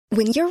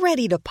When you're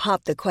ready to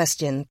pop the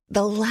question,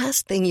 the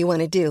last thing you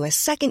want to do is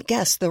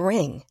second-guess the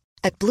ring.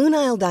 At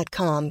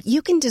BlueNile.com,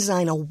 you can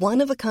design a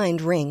one-of-a-kind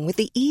ring with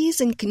the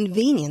ease and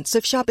convenience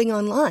of shopping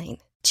online.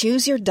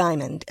 Choose your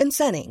diamond and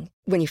setting.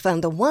 When you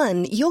find the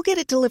one, you'll get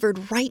it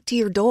delivered right to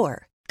your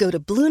door. Go to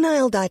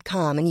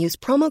BlueNile.com and use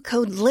promo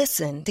code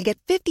LISTEN to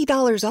get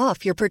 $50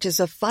 off your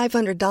purchase of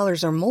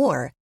 $500 or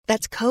more.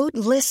 That's code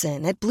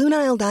LISTEN at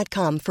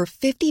BlueNile.com for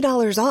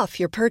 $50 off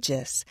your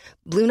purchase.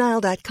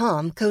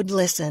 BlueNile.com, code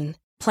LISTEN.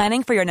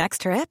 Planning for your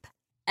next trip?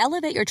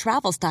 Elevate your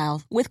travel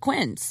style with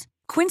Quince.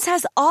 Quince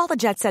has all the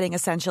jet-setting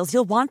essentials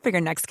you'll want for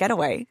your next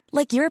getaway,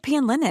 like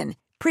European linen,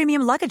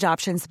 premium luggage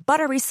options,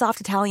 buttery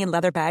soft Italian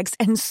leather bags,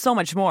 and so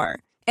much more.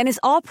 And is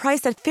all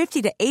priced at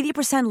 50 to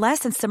 80% less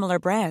than similar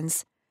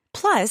brands.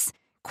 Plus,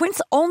 Quince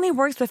only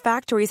works with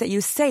factories that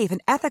use safe and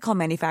ethical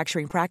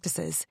manufacturing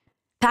practices.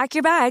 Pack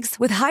your bags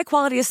with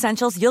high-quality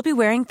essentials you'll be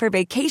wearing for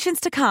vacations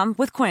to come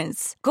with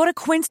Quince. Go to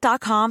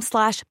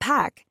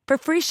quince.com/pack for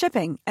free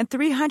shipping and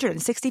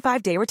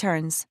 365-day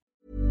returns.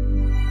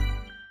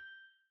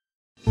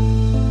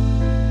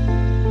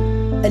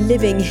 A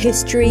Living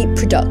History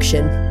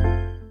production.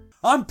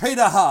 I'm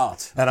Peter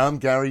Hart. And I'm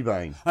Gary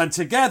Bain. And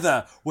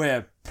together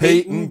we're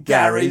Pete and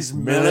Gary's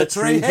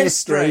Military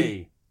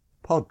History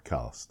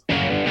Podcast.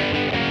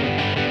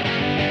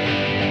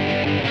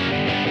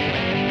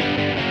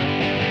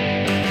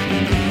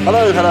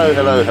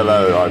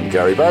 Hello. I'm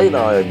Gary Bain.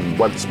 I'm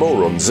once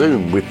more on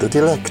Zoom with the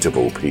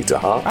delectable Peter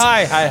Hart.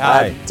 Hi.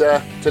 And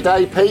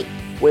today, Pete,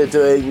 we're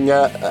doing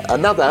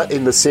another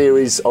in the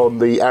series on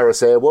the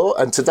Arras Air War.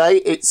 And today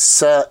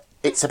it's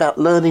about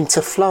learning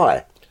to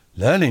fly.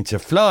 Learning to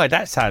fly,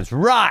 that sounds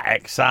right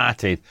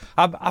exciting.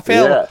 I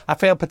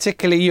feel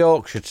particularly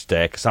Yorkshire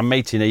today because I'm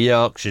meeting a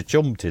Yorkshire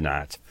chum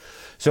tonight.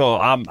 So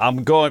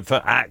I'm going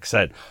for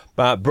accent.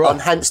 But on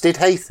Hampstead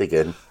Heath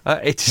again.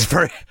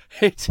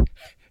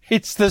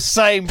 It's the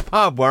same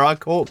pub where I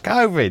caught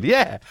COVID.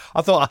 Yeah,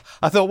 I thought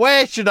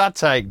where should I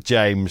take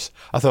James?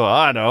 I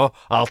thought I know.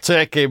 I'll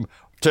take him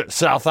to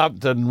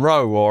Southampton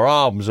Row or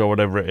Arms or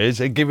whatever it is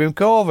and give him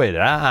COVID.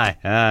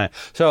 Aye.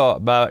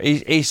 So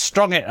he's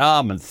strong in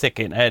arm and thick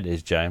in head,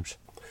 is James.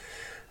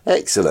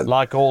 Excellent.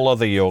 Like all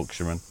other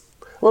Yorkshiremen.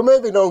 Well,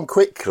 moving on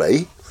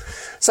quickly.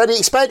 So the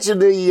expansion of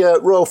the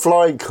Royal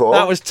Flying Corps...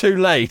 That was too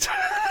late.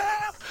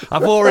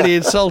 I've already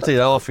insulted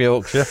half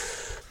Yorkshire.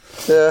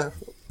 Yeah.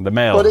 The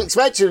mail. Well, the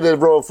expansion of the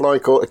Royal Flying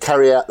Corps to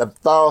carry out the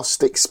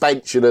vast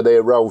expansion of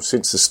their role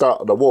since the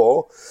start of the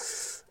war,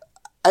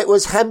 it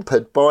was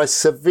hampered by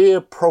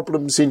severe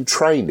problems in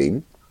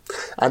training,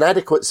 an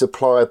adequate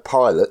supply of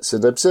pilots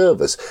and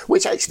observers,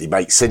 which actually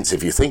makes sense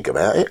if you think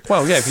about it.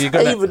 Well, yeah, if you're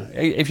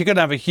going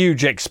to have a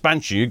huge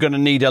expansion, you're going to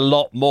need a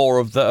lot more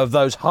of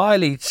those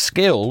highly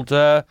skilled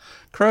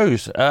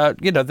crews. I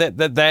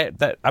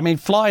mean,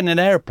 flying an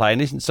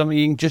airplane isn't something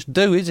you can just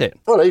do, is it?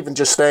 Well, even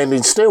just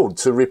standing still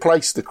to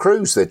replace the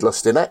crews they'd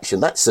lost in action,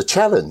 that's the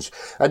challenge.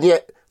 And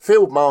yet,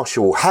 Field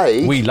Marshal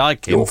Haig, we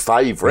like him. Your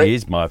favourite. He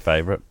is my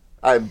favourite.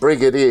 And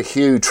Brigadier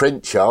Hugh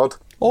Trenchard,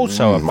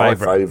 also a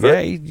favourite.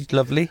 Yeah, he's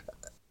lovely.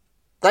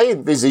 They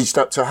envisaged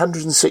up to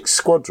 106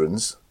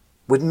 squadrons,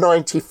 with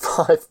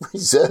 95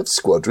 reserve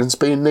squadrons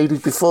being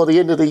needed before the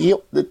end of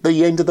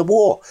the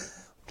war.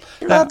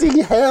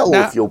 Bloody hell,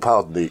 if you'll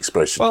pardon the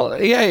expression.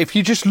 Well, yeah, if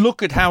you just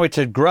look at how it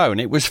had grown,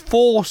 it was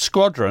 4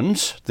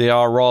 squadrons, the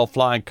Royal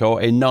Flying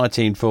Corps, in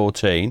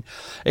 1914.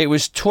 It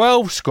was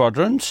 12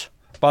 squadrons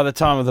by the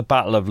time of the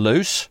Battle of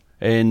Loos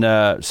in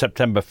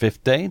September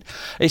 15.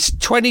 It's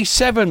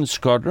 27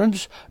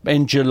 squadrons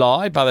in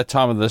July by the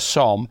time of the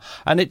Somme,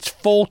 and it's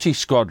 40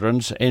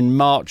 squadrons in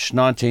March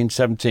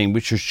 1917,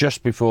 which was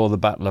just before the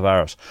Battle of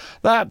Arras.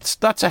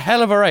 That's a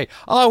hell of a rate.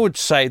 I would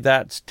say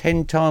that's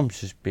 10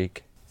 times as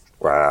big.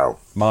 Wow.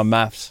 My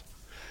maths.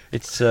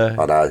 It's I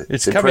know.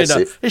 It's impressive.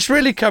 Coming on. It's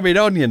really coming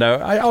on, you know.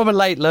 I'm a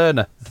late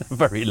learner.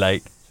 Very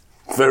late.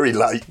 Very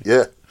late,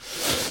 yeah.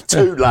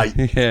 Too late.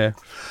 Yeah.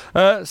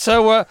 Now,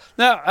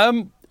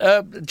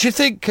 do you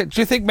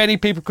think many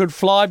people could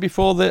fly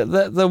before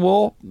the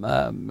war? No.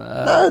 I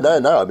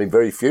mean,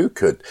 very few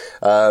could.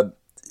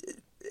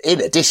 In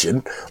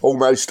addition,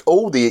 almost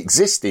all the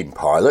existing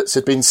pilots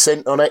had been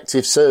sent on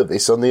active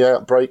service on the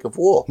outbreak of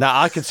war. Now,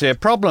 I can see a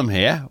problem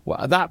here.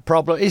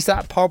 Is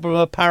that problem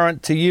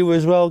apparent to you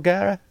as well,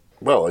 Gary?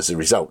 Well, as a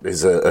result,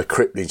 there's a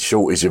crippling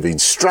shortage of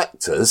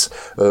instructors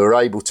who are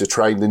able to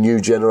train the new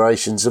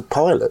generations of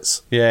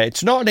pilots. Yeah,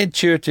 it's not an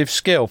intuitive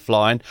skill,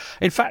 flying.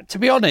 In fact, to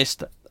be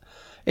honest,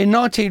 in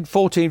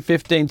 1914,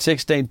 15,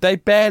 16, they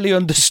barely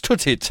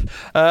understood it.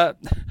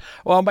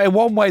 Well,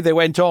 one way they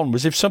went on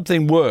was if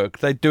something worked,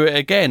 they'd do it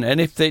again.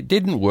 And if it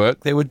didn't work,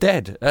 they were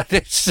dead.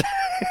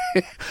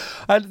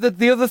 And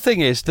the other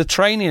thing is, the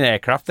training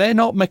aircraft, they're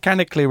not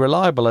mechanically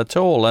reliable at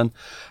all. And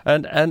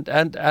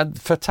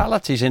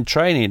fatalities in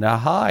training are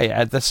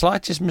high. The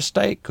slightest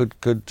mistake could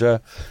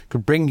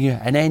bring you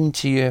an end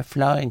to your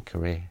flying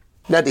career.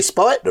 Now,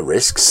 despite the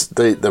risks,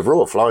 the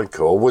Royal Flying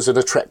Corps was an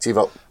attractive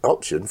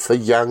option for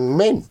young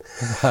men.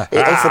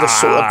 It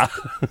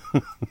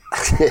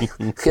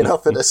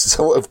offered a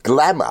sort of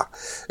glamour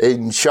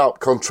in sharp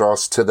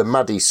contrast to the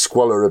muddy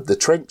squalor of the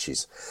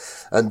trenches.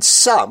 And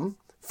some,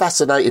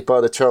 fascinated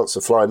by the chance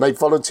of flying, they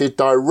volunteered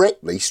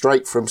directly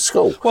straight from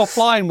school. Well,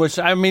 flying was,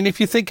 I mean, if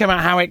you think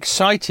about how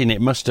exciting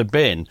it must have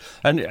been,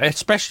 and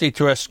especially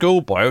to a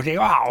schoolboy, you think,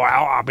 oh,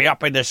 well, I'll be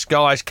up in the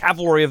skies,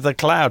 cavalry of the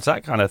clouds,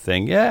 that kind of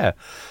thing, yeah.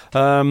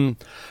 There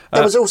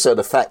was also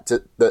the fact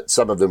that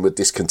some of them were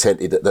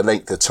discontented at the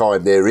length of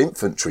time their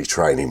infantry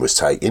training was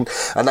taking,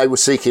 and they were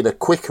seeking a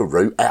quicker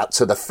route out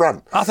to the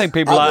front. I think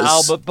people like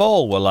Albert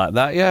Ball were like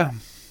that, yeah.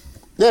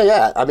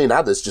 Yeah. I mean,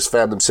 others just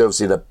found themselves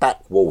in a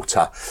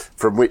backwater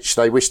from which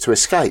they wished to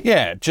escape.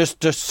 Yeah,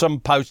 just some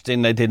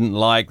posting they didn't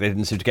like. They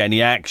didn't seem to get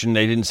any action.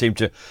 They didn't seem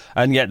to,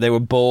 and yet they were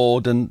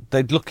bored and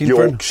they'd look in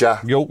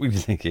Yorkshire.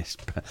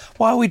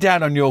 Why are we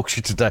down on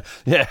Yorkshire today?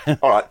 Yeah.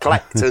 All right,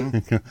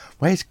 Clacton.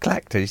 Where's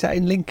Clacton? Is that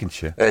in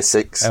Lincolnshire?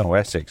 Essex. Oh,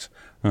 Essex.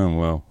 Oh,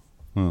 well.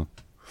 Right.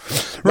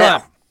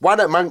 Now, one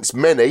amongst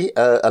many,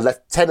 a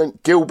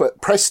Lieutenant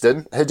Gilbert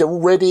Preston, had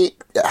already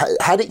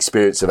had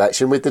experience of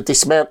action with the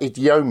dismounted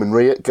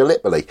yeomanry at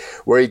Gallipoli,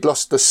 where he'd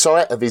lost the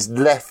sight of his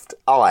left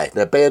eye.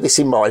 Now, bear this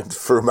in mind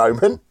for a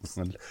moment,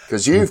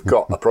 because you've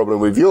got a problem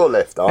with your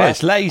left eye. Yeah,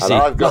 it's lazy,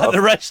 like the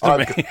rest of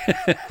me.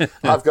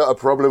 I've got a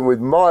problem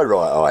with my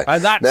right eye.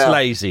 And that's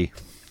lazy.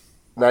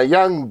 Now,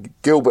 young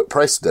Gilbert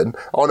Preston,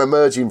 on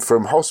emerging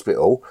from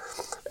hospital,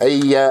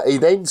 he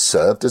then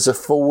served as a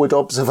forward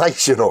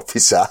observation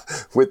officer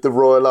with the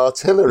Royal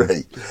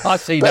Artillery. I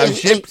see those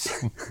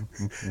ships.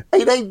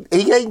 He then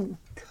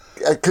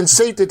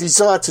conceived a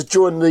desire to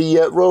join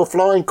the Royal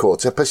Flying Corps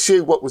to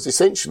pursue what was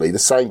essentially the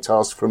same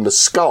task from the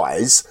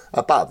skies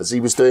above as he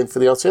was doing for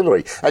the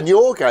artillery. And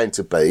you're going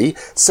to be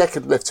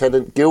Second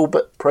Lieutenant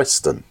Gilbert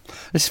Preston.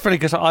 It's funny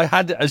because I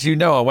had, as you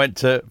know, I went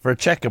for a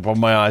checkup on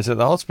my eyes at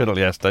the hospital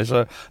yesterday,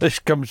 so this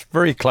comes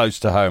very close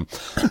to home.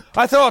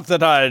 I thought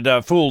that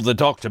I'd fooled the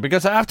doctor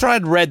because after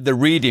I'd read the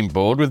reading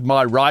board with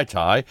my right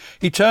eye,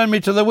 he turned me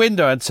to the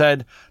window and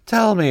said,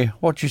 "Tell me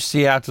what you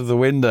see out of the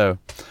window."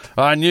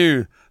 I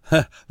knew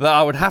that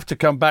I would have to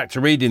come back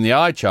to reading the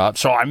eye chart,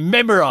 so I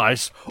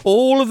memorised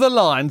all of the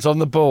lines on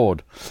the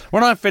board.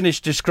 When I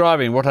finished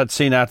describing what I'd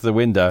seen out of the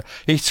window,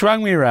 he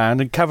swung me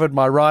round and covered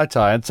my right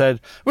eye and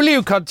said, "Will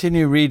you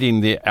continue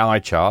reading the eye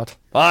chart?"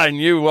 I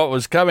knew what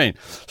was coming,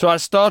 so I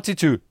started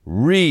to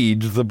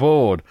read the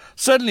board.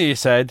 Suddenly he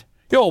said,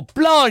 "You're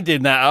blind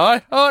in that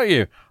eye, aren't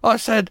you?" I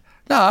said,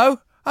 "No,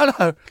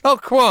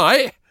 not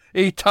quite."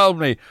 He told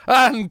me,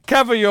 "And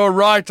cover your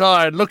right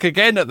eye and look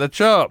again at the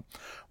chart."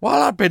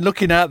 While I'd been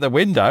looking out the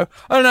window,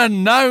 and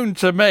unknown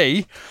to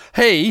me,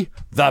 he,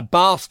 the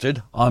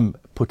bastard, I'm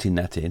putting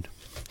that in,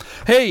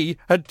 he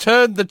had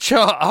turned the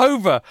chart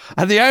over,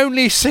 and the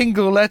only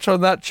single letter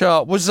on that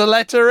chart was the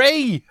letter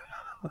E.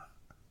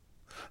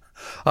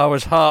 I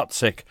was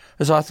heartsick,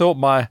 as I thought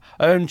my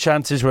own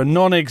chances were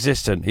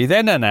non-existent. He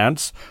then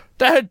announced,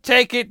 "Don't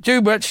take it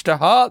too much to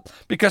heart,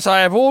 because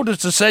I have orders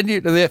to send you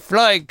to the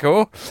Flying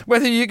Corps,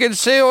 whether you can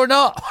see or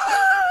not."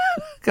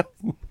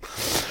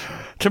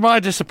 To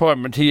my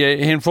disappointment, he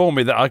informed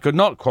me that I could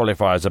not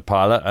qualify as a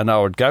pilot and I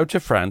would go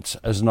to France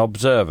as an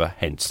observer,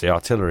 hence the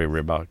artillery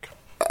remark.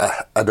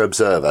 An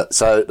observer.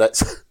 So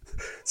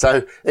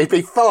he'd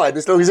be fine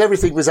as long as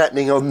everything was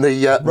happening on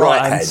the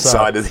right-hand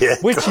side of the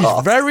aircraft. Which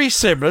is very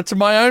similar to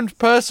my own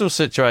personal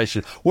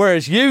situation.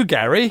 Whereas you,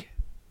 Gary...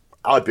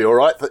 I'd be all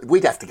right, but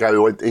we'd have to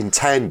go in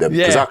tandem,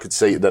 because I could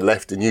see to the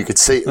left and you could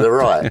see to the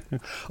right.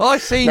 I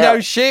see no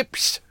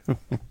ships.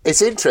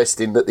 It's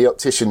interesting that the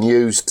optician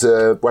used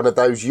one of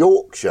those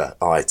Yorkshire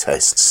eye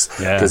tests,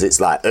 because it's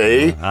like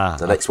E,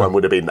 the next one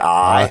would have been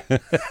I.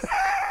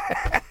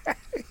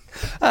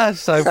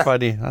 That's so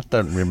funny. I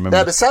don't remember.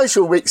 Now, the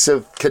social mix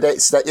of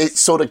cadets, it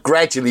sort of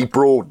gradually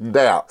broadened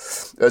out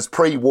as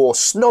pre-war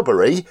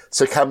snobbery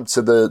succumbed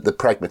to the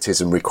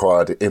pragmatism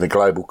required in a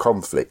global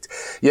conflict.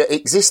 Yet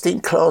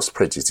existing class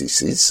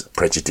prejudices...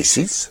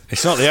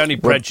 It's not the only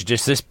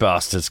prejudice this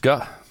bastard's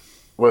got.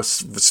 Well,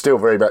 still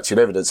very much in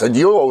evidence. And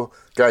you're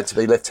going to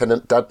be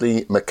Lieutenant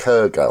Dudley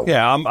McCurgo.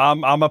 Yeah,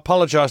 I'm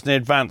apologising in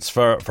advance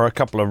for a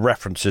couple of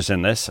references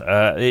in this.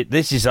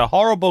 This is a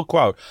horrible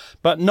quote,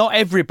 but not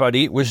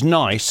everybody was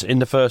nice in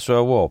the First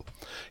World War.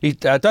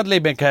 Dudley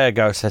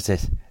McCurgo says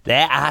this: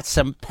 "There are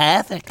some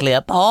perfectly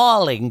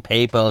appalling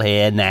people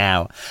here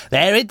now.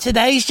 Their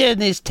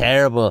intonation is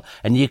terrible,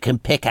 and you can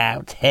pick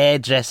out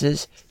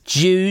hairdressers,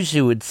 Jews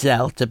who would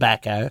sell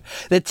tobacco,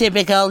 the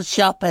typical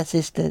shop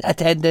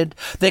attendant,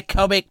 the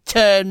comic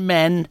turn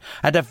men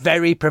at a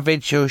very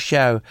provincial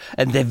show,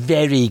 and the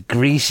very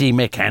greasy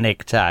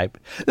mechanic type.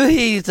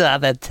 These are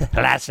the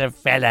class of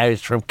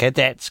fellows from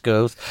cadet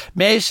schools,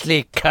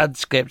 mostly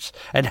conscripts,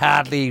 and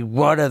hardly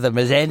one of them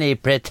has any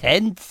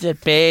pretense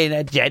at being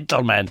a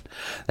gentleman.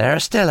 There are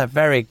still a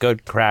very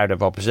good crowd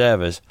of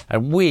observers,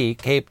 and we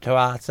keep to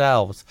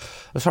ourselves."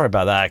 I'm sorry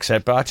about that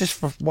accent, but I just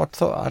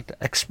thought I'd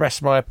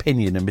express my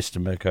opinion of Mr.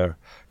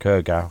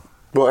 McCurgo.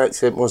 What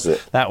accent was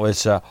it? That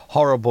was a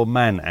horrible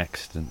man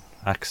accent.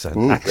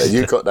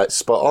 You got that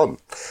spot on.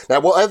 Now,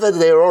 whatever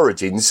their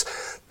origins,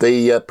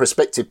 the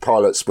prospective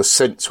pilots were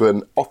sent to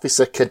an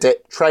officer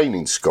cadet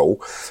training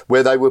school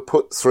where they were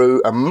put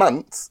through a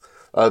month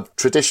of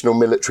traditional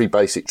military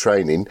basic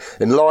training,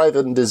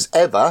 enlivened as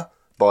ever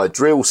by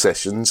drill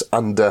sessions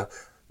under,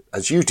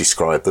 as you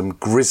describe them,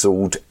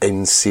 grizzled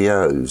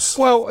NCOs.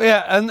 Well,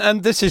 yeah,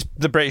 and this is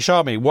the British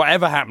Army.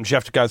 Whatever happens, you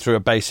have to go through a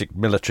basic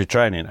military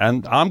training.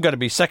 And I'm going to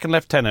be Second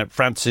Lieutenant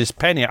Francis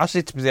Penny. I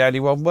seem to be the only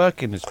one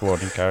working this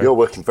morning, Gary. You're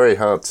working very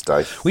hard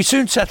today. We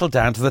soon settled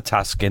down to the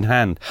task in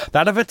hand,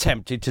 that of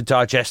attempting to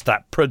digest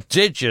that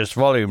prodigious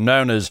volume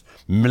known as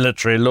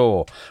military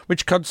law,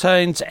 which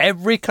contains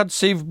every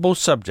conceivable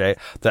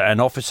subject that an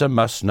officer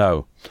must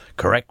know.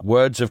 Correct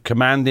words of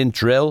command in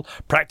drill,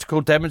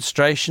 practical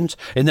demonstrations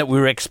in that we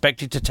were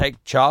expected to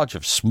take charge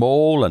of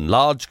small and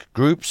large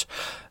groups.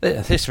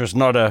 This was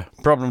not a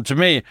problem to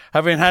me,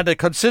 having had a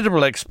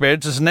considerable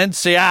experience as an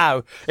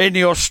NCO in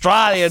the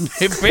Australian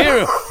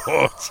Imperial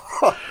Force.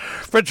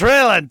 For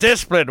drill and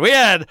discipline, we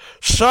had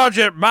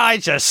Sergeant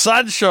Major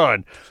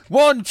Sunshine,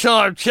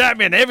 one-time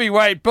champion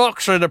heavyweight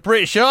boxer in the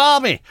British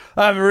Army,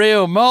 a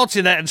real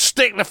martinet and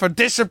stickler for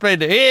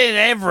discipline in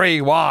every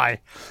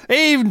way,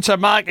 even to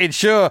making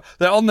sure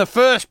that on the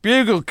first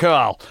bugle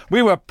call,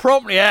 we were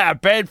promptly out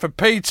of bed for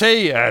PT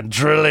and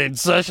drilling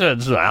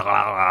sessions.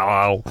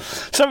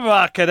 Some of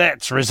our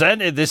cadets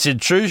resented this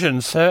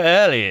intrusion so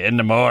early in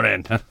the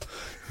morning.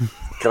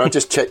 Can I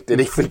just check, did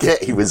he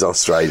forget he was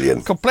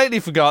Australian? Completely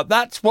forgot.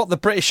 That's what the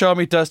British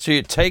Army does to you.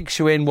 It takes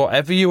you in,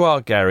 whatever you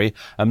are, Gary,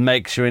 and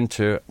makes you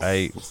into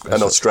an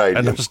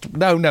Australian.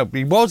 No,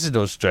 he was an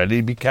Australian. He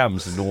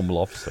becomes a normal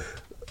officer.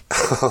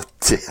 Oh,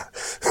 dear.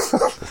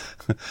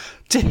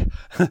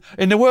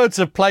 In the words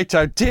of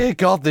Plato, dear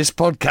God, this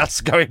podcast's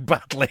going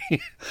badly.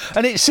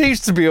 And it seems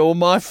to be all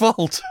my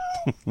fault.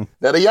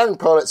 Now, the young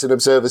pilots and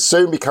observers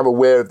soon become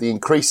aware of the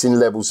increasing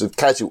levels of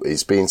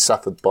casualties being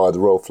suffered by the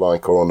Royal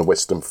Flying Corps on the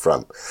Western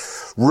Front.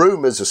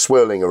 Rumours are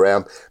swirling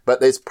around,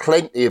 but there's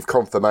plenty of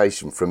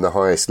confirmation from the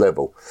highest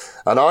level.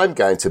 And I'm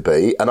going to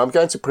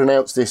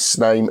pronounce this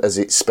name as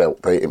it's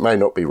spelt, but it may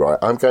not be right.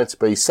 I'm going to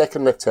be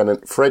Second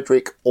Lieutenant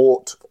Frederick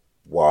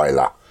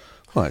Ortweiler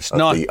It's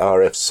of the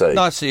RFC.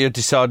 Nice that you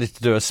decided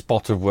to do a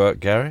spot of work,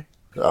 Gary.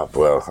 Oh,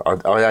 well,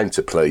 I aim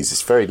to please.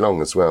 It's very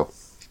long as well.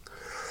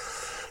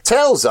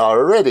 Tales are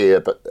already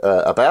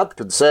about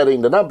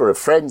concerning the number of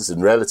friends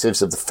and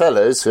relatives of the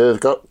fellows who have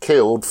got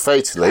killed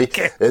fatally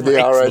in the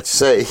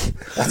RFC.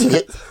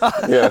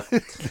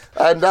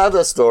 And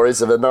other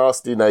stories of a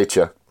nasty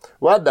nature.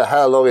 Wonder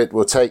how long it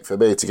will take for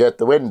me to get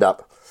the wind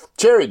up.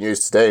 Cheery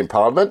news today in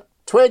Parliament.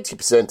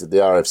 20% of the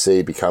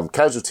RFC become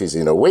casualties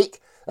in a week,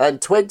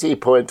 and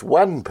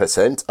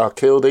 20.1% are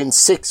killed in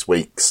 6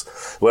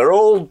 weeks. We're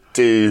all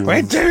doomed.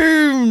 We're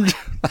doomed!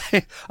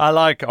 I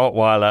like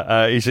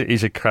Ottweiler.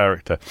 He's a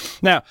character.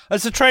 Now,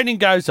 as the training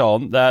goes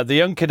on, the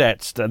young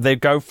cadets, they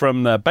go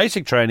from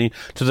basic training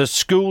to the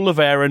School of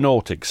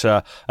Aeronautics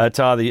at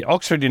either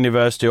Oxford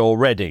University or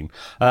Reading.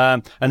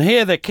 And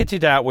here they're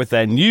kitted out with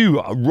their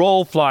new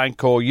Royal Flying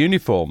Corps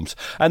uniforms.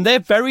 And they're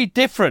very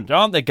different,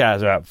 aren't they,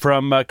 Gazza,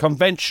 from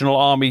conventional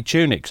army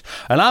tunics.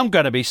 And I'm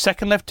going to be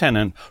Second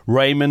Lieutenant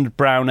Raymond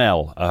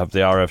Brownell of the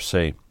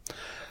RFC.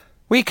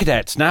 We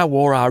cadets now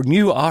wore our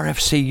new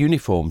RFC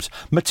uniforms,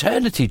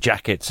 maternity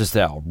jackets as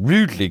they are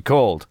rudely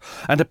called,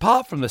 and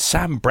apart from the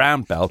Sam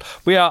Brown belt,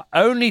 we are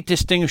only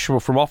distinguishable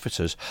from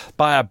officers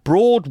by a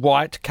broad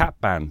white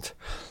cap band.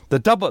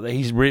 Remember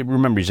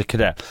he's a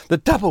cadet. The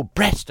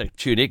double-breasted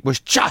tunic was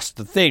just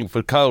the thing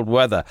for cold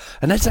weather,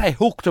 and as they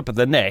hooked up at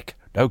the neck,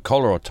 no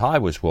collar or tie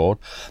was worn,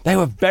 they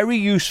were very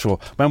useful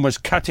when one was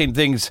cutting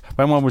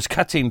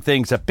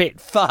things a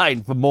bit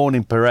fine for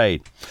morning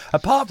parade.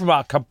 Apart from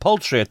our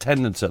compulsory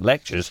attendance at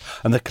lectures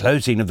and the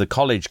closing of the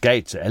college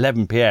gates at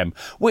 11 p.m,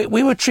 we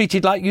were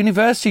treated like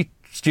university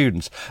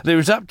students. It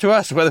was up to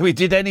us whether we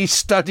did any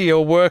study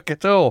or work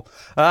at all.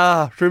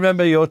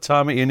 Remember your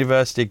time at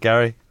university,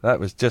 Gary?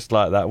 That was just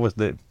like that,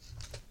 wasn't it?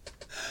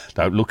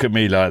 Don't look at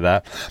me like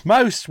that.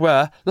 Most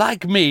were,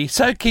 like me,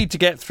 so keen to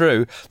get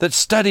through that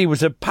study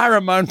was of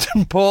paramount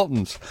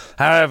importance.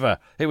 However,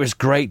 it was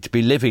great to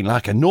be living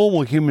like a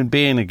normal human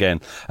being again,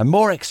 and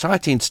more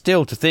exciting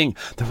still to think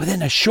that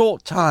within a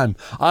short time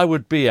I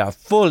would be a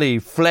fully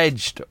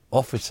fledged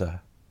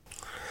officer.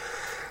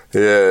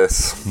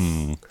 Yes.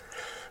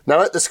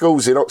 Now, at the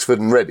schools in Oxford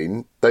and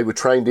Reading, they were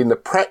trained in the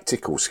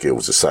practical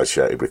skills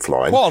associated with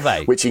flying. What are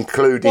they? Which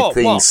included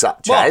things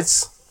such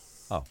as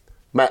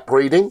map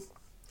reading,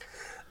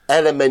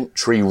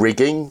 elementary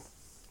rigging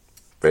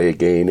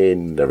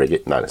in the rigging.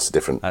 No, that's a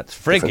different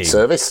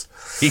service.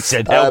 He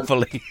said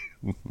helpfully.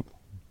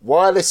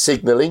 Wireless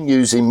signalling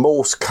using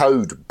Morse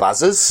code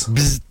buzzers.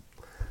 Bzz.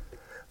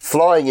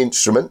 Flying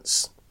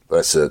instruments.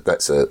 That's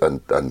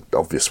an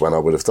obvious one, I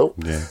would have thought.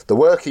 Yeah. The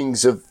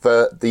workings of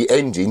the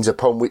engines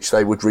upon which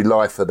they would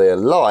rely for their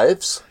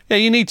lives. Yeah,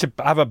 you need to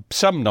have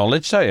some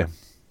knowledge, don't you?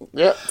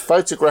 Yeah.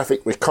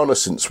 Photographic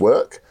reconnaissance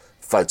work,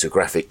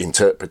 photographic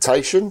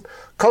interpretation,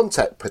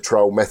 contact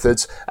patrol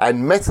methods,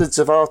 and methods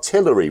of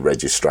artillery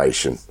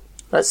registration.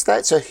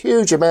 That's a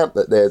huge amount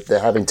that they're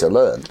having to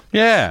learn.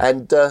 Yeah.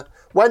 And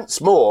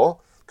once more,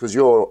 because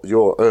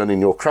you're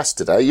earning your crust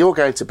today, you're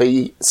going to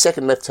be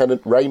Second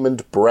Lieutenant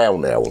Raymond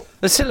Brownell.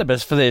 The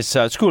syllabus for this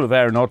School of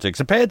Aeronautics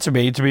appeared to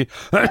me to be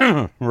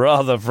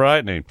rather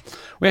frightening.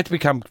 We had to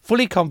become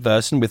fully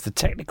conversant with the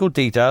technical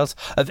details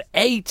of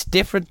 8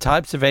 different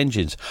types of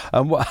engines,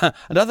 and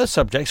other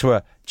subjects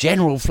were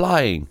general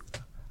flying.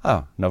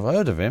 Oh, never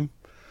heard of him.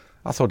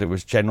 I thought it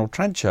was General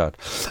Trenchard.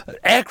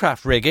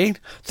 Aircraft rigging,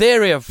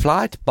 theory of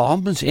flight,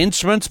 bombs,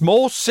 instruments,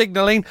 Morse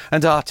signalling,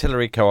 and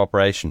artillery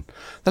cooperation.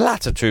 The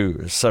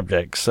two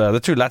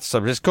latter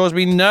subjects caused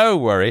me no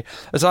worry,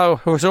 as I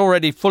was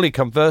already fully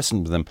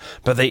conversant with them,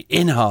 but the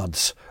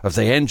innards of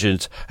the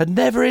engines had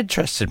never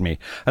interested me,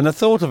 and the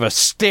thought of a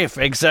stiff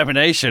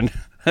examination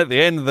at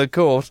the end of the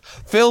course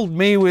filled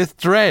me with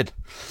dread.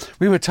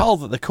 We were told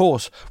that the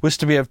course was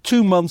to be of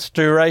 2 months'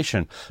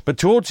 duration, but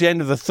towards the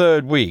end of the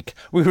 3rd week,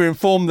 we were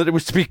informed that it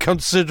was to be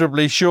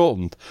considerably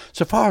shortened.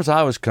 So far as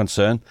I was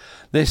concerned,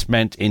 this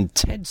meant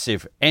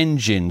intensive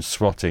engine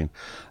swatting.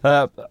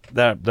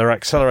 They're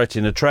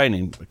accelerating the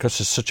training because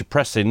there's such a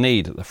pressing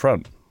need at the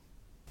front.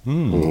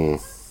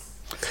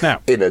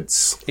 Now,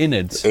 innards. Yeah,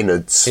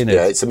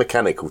 it's a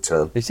mechanical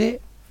term. Is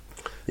it?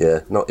 Yeah,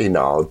 not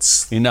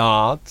innards.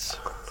 Innards.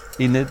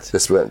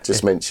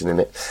 Just mentioning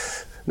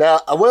it.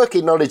 Now, a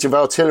working knowledge of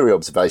artillery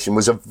observation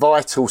was a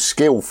vital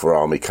skill for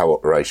Army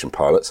cooperation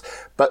pilots,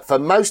 but for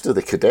most of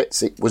the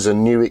cadets it was a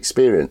new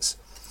experience.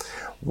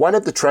 One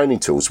of the training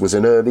tools was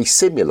an early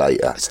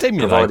simulator.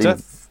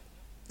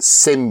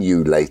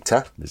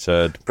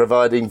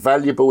 Providing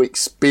valuable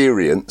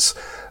experience,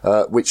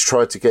 which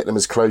tried to get them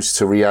as close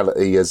to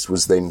reality as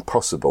was then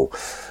possible.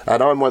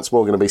 And I'm once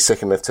more going to be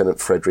Second Lieutenant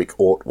Frederick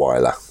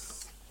Ortweiler.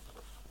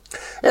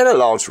 In a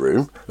large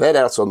room, laid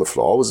out on the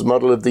floor, was a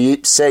model of the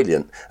Ypres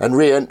salient and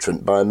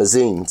re-entrant by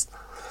Mazines,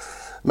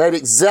 made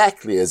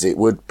exactly as it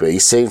would be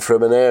seen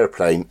from an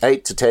aeroplane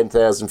 8 to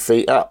 10,000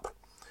 feet up.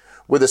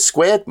 With a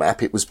squared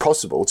map, it was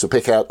possible to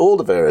pick out all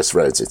the various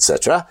roads,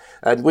 etc.,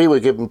 and we were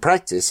given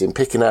practice in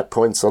picking out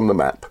points on the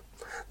map.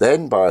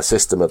 Then, by a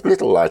system of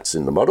little lights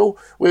in the model,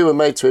 we were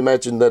made to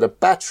imagine that a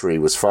battery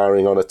was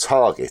firing on a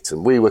target,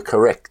 and we were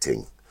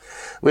correcting.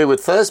 We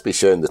would first be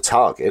shown the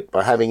target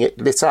by having it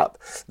lit up.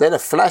 Then a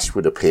flash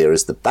would appear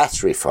as the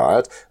battery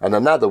fired and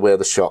another where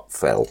the shot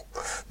fell.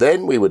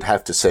 Then we would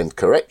have to send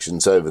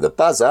corrections over the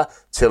buzzer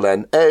till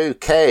an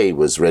OK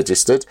was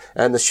registered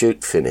and the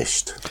shoot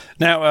finished.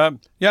 Now,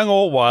 young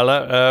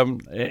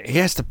Ortweiler, he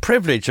has the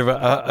privilege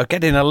of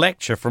getting a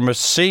lecture from a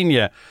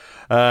senior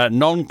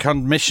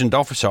non-commissioned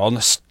officer on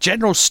the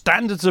general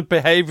standards of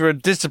behaviour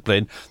and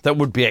discipline that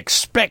would be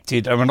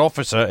expected of an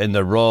officer in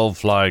the Royal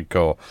Flying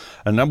Corps.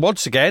 And then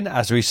once again,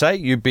 as we say,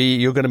 you're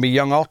going to be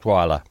young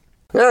Ortweiler.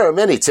 There are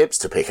many tips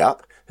to pick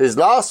up. His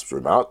last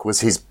remark was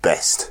his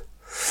best.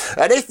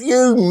 And if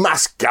you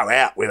must go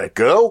out with a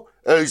girl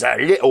who's a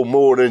little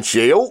more than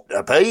she ought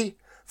to be,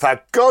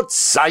 for God's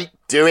sake,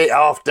 do it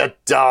after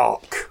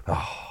dark.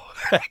 Oh.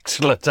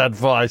 Excellent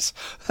advice.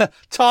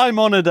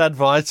 Time-honoured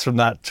advice from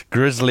that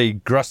crusty,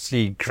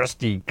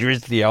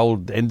 grizzly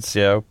old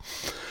NCO.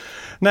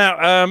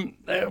 Now,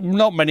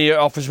 not many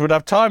officers would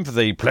have time for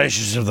the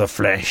pleasures of the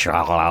flesh. They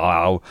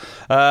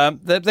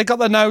got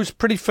their nose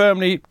pretty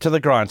firmly to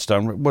the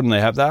grindstone, wouldn't they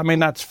have that? I mean,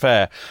 that's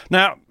fair.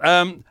 Now,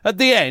 at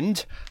the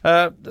end...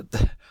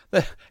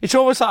 it's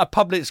almost like a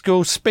public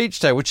school speech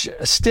day, which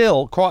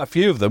still quite a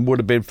few of them would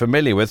have been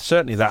familiar with.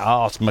 Certainly that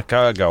Art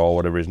McCurgo or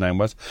whatever his name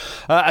was.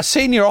 A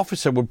senior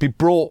officer would be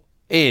brought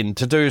in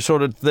to do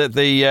sort of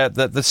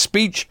the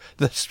speech,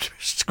 the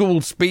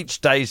school speech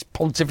day's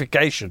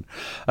pontification.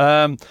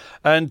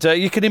 And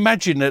you can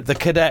imagine that the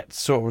cadets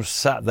sort of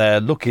sat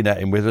there looking at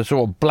him with a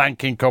sort of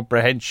blank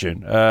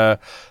incomprehension,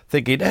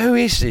 thinking, who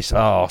is this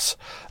arse?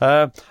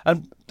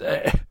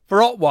 For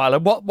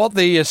Ortweiler, what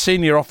the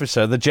senior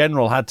officer, the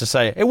general, had to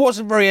say, it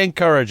wasn't very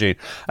encouraging.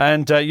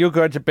 And you're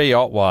going to be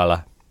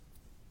Ortweiler.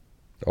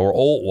 Or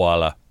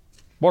Ortweiler.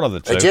 One of the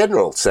two. The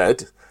general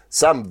said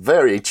some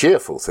very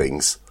cheerful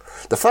things.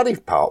 The funny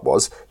part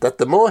was that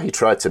the more he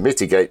tried to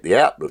mitigate the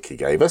outlook he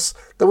gave us,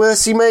 the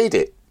worse he made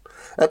it.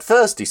 At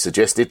first he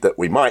suggested that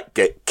we might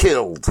get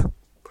killed.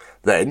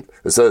 Then,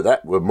 as though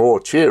that were more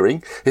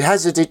cheering, he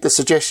hazarded the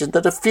suggestion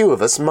that a few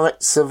of us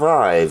might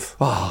survive.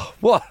 Oh,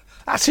 what?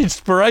 That's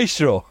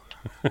inspirational.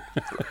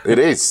 It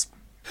is.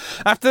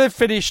 After they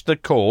finished the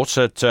course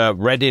at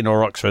Reading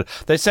or Oxford,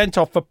 they sent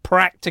off for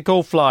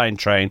practical flying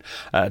training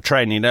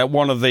at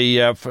one of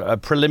the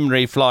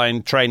preliminary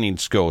flying training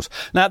schools.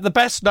 Now, the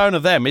best known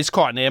of them is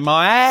quite near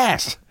my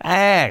ass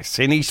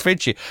in East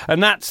Finchley,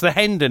 and that's the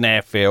Hendon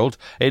Airfield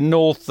in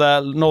North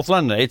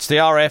London. It's the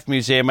RAF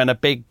Museum and a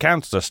big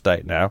council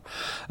estate now.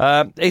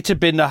 It had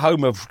been the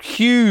home of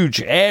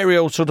huge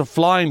aerial sort of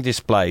flying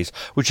displays,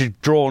 which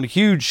had drawn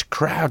huge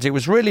crowds. It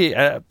was really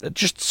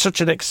just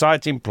such an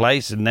exciting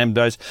place in them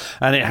days. size,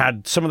 and it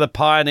had some of the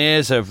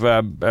pioneers of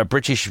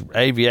British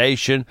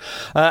aviation,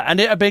 and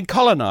it had been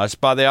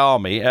colonised by the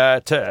army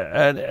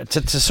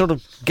to sort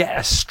of get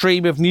a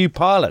stream of new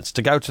pilots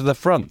to go to the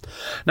front.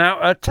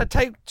 Now,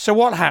 so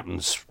what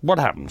happens? What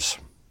happens?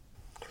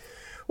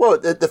 Well,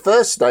 the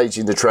first stage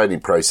in the training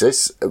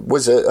process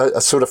was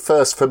a sort of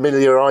first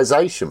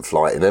familiarisation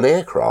flight in an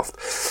aircraft.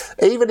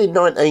 Even in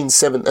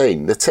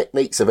 1917, the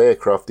techniques of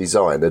aircraft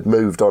design had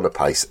moved on a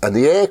pace, and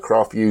the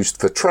aircraft used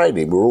for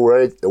training were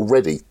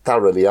already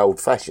thoroughly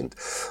old-fashioned.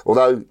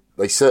 Although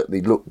they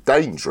certainly looked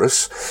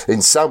dangerous,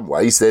 in some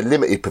ways their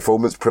limited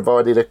performance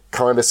provided a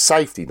kind of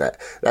safety net.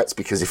 That's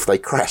because if they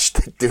crashed,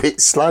 they'd do it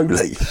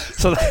slowly.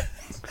 So,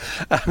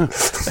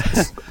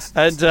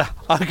 and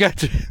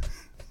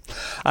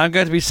I'm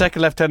going to be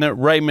Second Lieutenant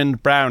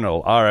Raymond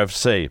Brownell,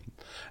 RFC,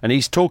 and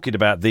he's talking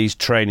about these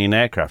training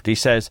aircraft. He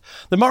says,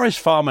 the Morris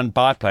Farman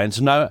biplanes,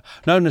 known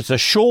as the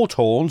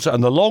Shorthorns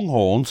and the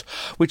Longhorns,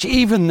 which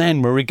even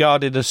then were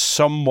regarded as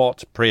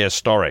somewhat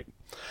prehistoric.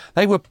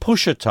 They were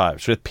pusher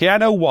types with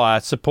piano wire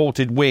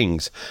supported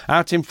wings,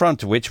 out in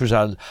front of which was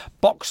a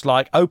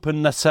box-like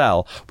open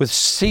nacelle with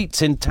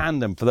seats in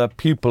tandem for the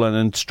pupil and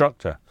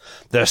instructor.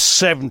 The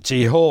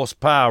 70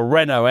 horsepower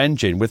Renault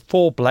engine with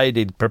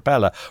 4-bladed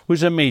propeller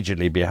was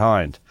immediately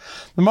behind.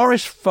 The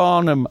Morris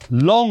Farnham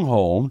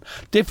Longhorn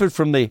differed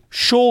from the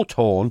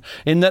Shorthorn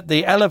in that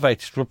the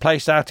elevators were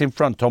placed out in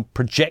front on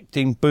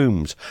projecting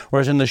booms,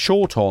 whereas in the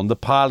Shorthorn the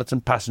pilot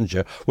and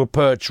passenger were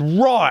perched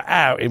right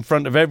out in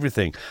front of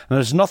everything, and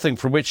there's nothing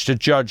from which to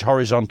judge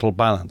horizontal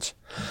balance.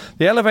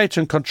 The elevator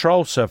and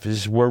control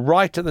surfaces were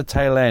right at the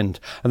tail end,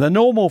 and the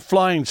normal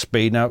flying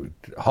speed, now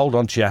hold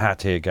on to your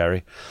hat here,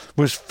 Gary,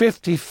 was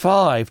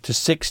 55 to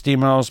 60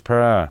 miles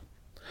per hour.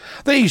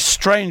 These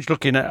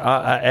strange-looking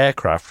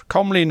aircraft,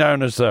 commonly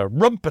known as the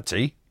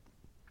rumpety,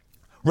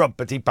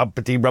 rum-bump,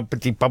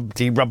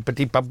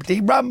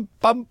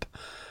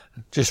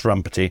 just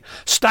rumpety,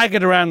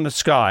 staggered around the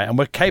sky and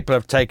were capable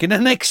of taking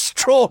an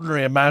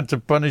extraordinary amount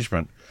of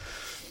punishment.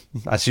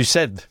 As you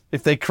said,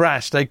 if they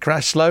crash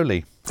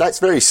slowly. That's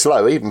very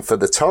slow, even for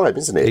the time,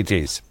 isn't it? It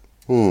is.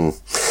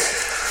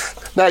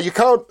 Now, you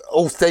can't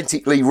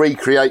authentically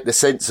recreate the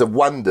sense of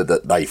wonder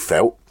that they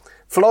felt.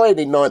 Flying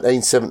in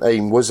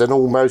 1917 was an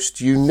almost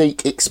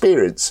unique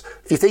experience.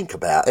 If you think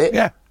about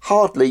it,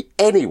 hardly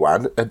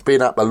anyone had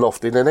been up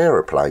aloft in an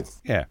aeroplane.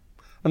 Yeah.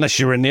 Unless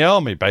you're in the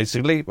army,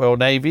 basically, or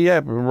Navy,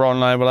 Royal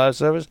Naval Air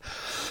Service.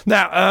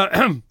 Now,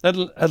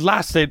 at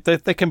last, they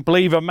can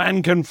believe a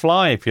man can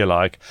fly, if you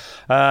like.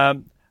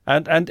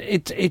 And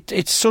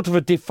it's sort of a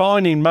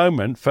defining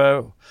moment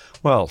for,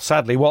 well,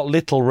 sadly, what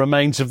little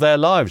remains of their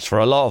lives for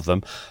a lot of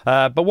them.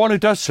 But one who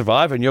does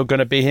survive, and you're going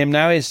to be him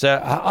now, is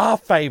our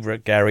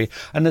favourite, Gary.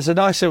 And there's a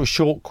nice little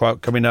short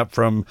quote coming up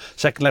from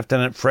Second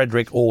Lieutenant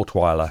Frederick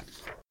Ortweiler.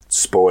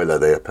 Spoiler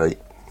there, Pete.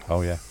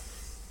 Oh, yeah.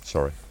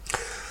 Sorry.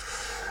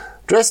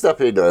 Dressed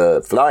up in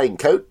a flying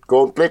coat,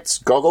 gauntlets,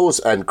 goggles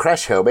and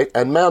crash helmet,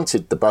 and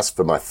mounted the bus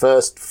for my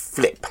first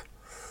flip.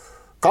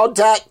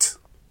 Contact!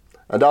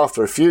 And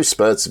after a few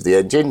spurts of the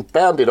engine,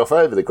 bounded off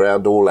over the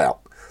ground all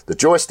out, the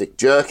joystick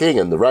jerking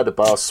and the rudder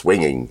bar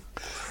swinging.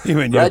 You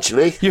and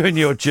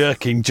your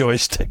jerking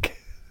joystick.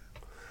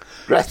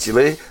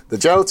 Gradually, the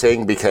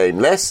jolting became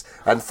less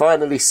and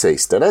finally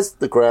ceased, and as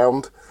the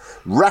ground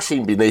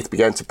rushing beneath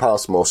began to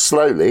pass more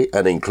slowly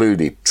and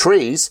included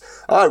trees,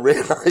 I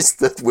realised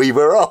that we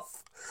were off.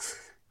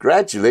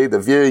 Gradually,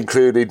 the view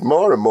included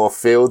more and more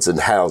fields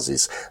and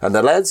houses, and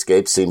the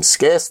landscape seemed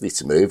scarcely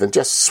to move and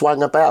just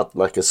swung about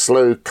like a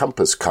slow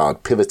compass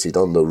card pivoted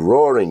on the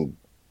roaring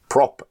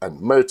prop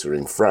and motor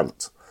in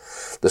front.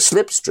 The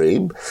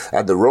slipstream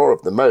and the roar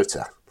of the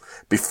motor,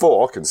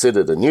 before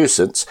considered a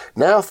nuisance,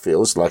 now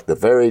feels like the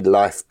very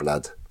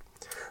lifeblood.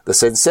 The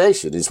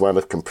sensation is one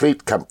of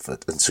complete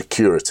comfort and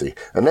security,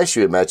 unless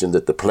you imagine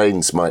that the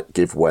planes might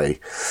give way,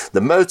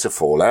 the motor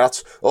fall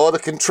out, or the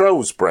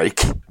controls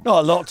break. Not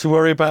a lot to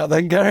worry about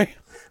then, Gary.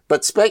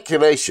 But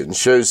speculation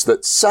shows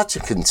that such a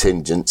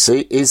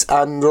contingency is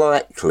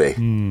unlikely.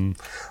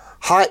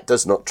 Height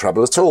does not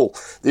trouble at all.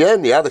 The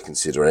only other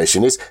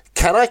consideration is,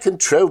 can I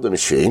control the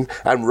machine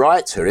and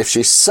right her if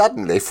she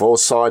suddenly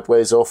falls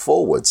sideways or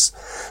forwards?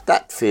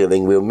 That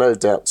feeling will no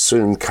doubt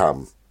soon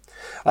come.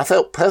 I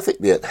felt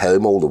perfectly at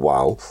home all the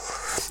while.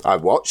 I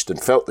watched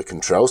and felt the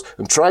controls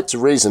and tried to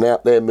reason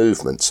out their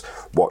movements,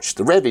 watched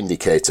the red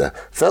indicator,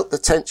 felt the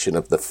tension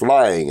of the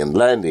flying and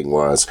landing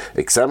wires,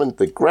 examined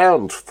the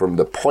ground from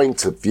the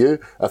point of view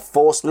of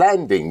forced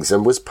landings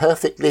and was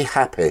perfectly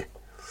happy.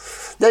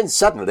 Then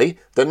suddenly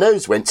the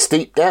nose went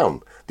steep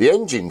down, the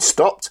engine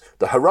stopped,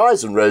 the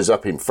horizon rose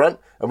up in front,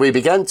 and we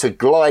began to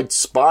glide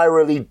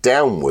spirally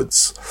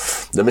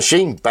downwards. The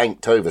machine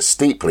banked over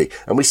steeply,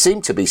 and we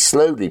seemed to be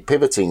slowly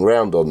pivoting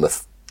round on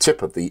the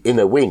tip of the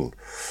inner wing.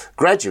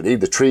 Gradually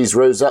the trees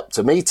rose up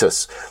to meet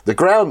us. The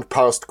ground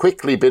passed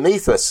quickly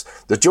beneath us.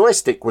 The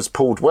joystick was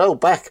pulled well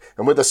back,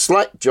 and with a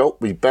slight jolt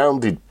we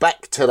bounded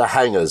back to the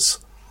hangars.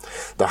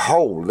 The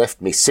whole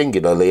left me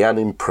singularly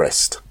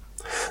unimpressed.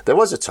 There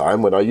was a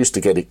time when I used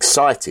to get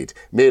excited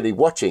merely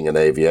watching an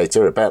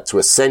aviator about to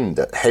ascend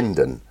at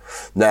Hendon.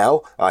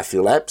 Now, I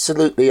feel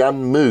absolutely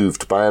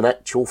unmoved by an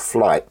actual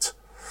flight.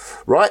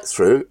 Right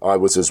through, I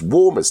was as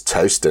warm as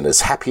toast and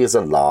as happy as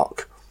a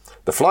lark.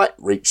 The flight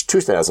reached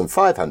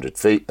 2,500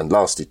 feet and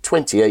lasted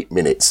 28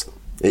 minutes.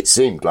 It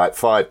seemed like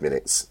 5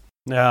 minutes.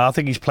 Yeah, I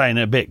think he's playing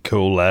it a bit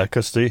cool there,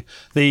 because the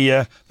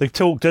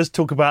talk does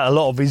talk about a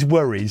lot of his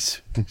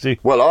worries.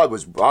 Well, I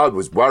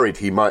was worried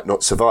he might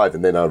not survive,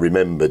 and then I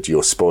remembered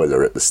your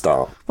spoiler at the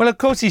start. Well, of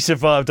course he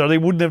survived, or he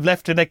wouldn't have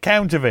left an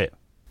account of it.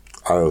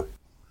 Oh.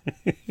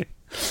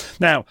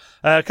 Now,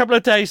 a couple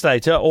of days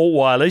later,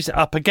 Ortweiler's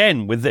up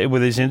again with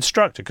his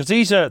instructor, because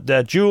these are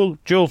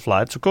dual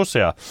flights, of course they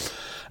are.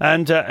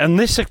 And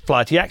this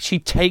flight, he actually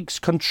takes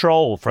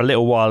control for a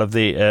little while of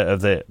the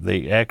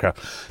aircraft.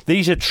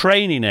 These are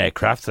training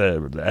aircraft,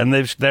 and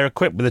they're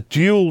equipped with a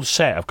dual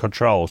set of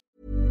controls.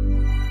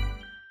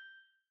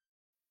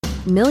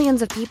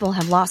 Millions of people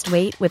have lost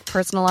weight with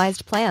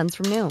personalized plans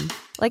from Noom.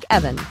 Like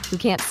Evan, who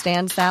can't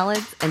stand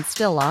salads and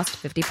still lost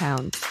 50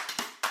 pounds.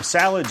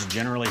 Salads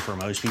generally for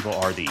most people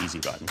are the easy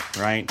button,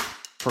 right?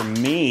 For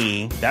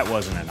me, that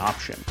wasn't an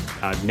option.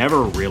 I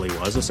never really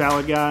was a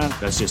salad guy.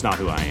 That's just not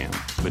who I am.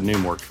 But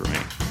Noom worked for me.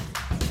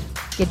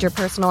 Get your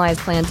personalized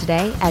plan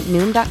today at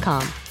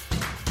Noom.com.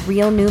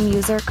 Real Noom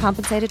user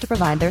compensated to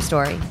provide their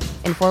story.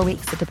 In 4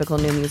 weeks, the typical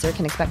Noom user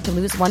can expect to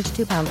lose 1 to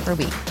 2 pounds per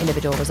week.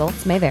 Individual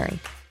results may vary.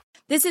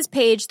 This is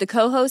Paige, the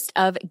co-host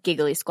of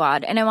Giggly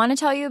Squad, and I want to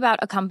tell you about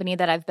a company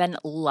that I've been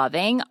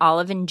loving,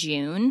 Olive &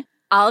 June.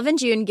 Olive &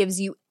 June gives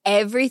you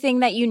everything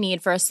that you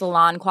need for a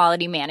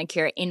salon-quality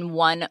manicure in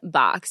one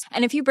box.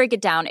 And if you break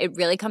it down, it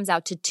really comes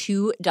out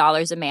to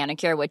 $2 a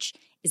manicure, which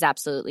is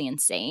absolutely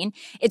insane.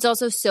 It's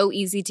also so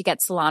easy to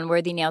get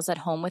salon-worthy nails at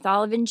home with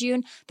Olive &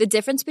 June. The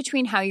difference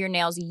between how your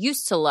nails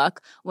used to look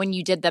when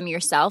you did them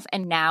yourself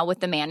and now with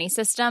the Mani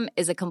system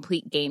is a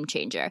complete game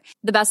changer.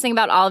 The best thing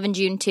about Olive &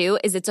 June, too,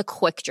 is it's a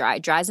quick dry.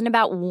 Dries in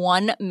about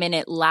 1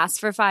 minute, lasts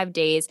for 5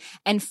 days,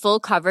 and full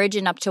coverage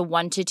in up to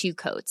 1 to 2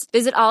 coats.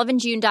 Visit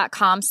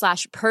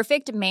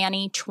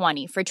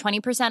oliveandjune.com/perfectmani20 for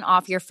 20%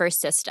 off your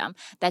first system.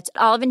 That's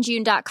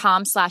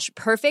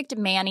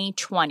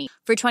oliveandjune.com/perfectmani20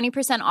 for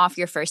 20% off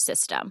your first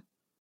system.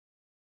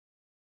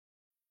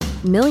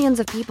 Millions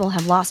of people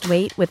have lost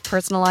weight with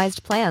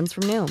personalized plans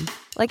from Noom.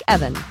 Like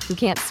Evan, who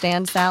can't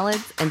stand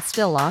salads and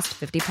still lost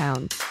 50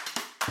 pounds.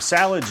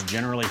 Salads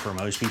generally for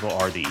most people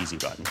are the easy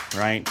button,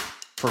 right?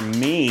 For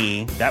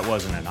me, that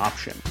wasn't an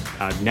option.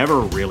 I never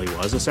really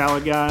was a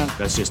salad guy.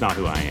 That's just not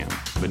who I am.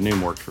 But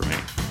Noom worked for me.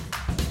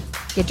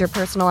 Get your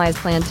personalized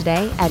plan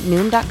today at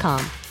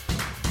Noom.com.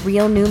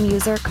 Real Noom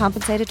user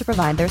compensated to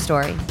provide their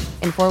story.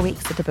 In 4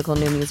 weeks, the typical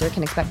Noom user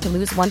can expect to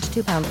lose 1 to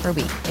 2 pounds per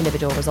week.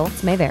 Individual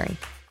results may vary.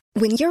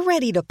 When you're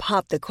ready to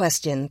pop the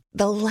question,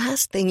 the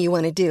last thing you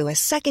want to do is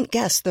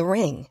second-guess the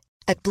ring.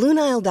 At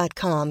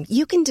BlueNile.com,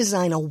 you can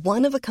design a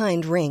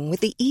one-of-a-kind ring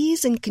with the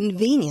ease and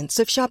convenience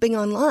of shopping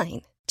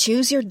online.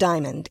 Choose your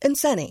diamond and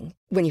setting.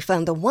 When you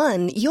find the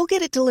one, you'll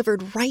get it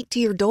delivered right to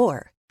your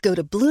door. Go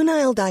to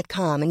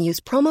BlueNile.com and use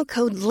promo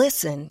code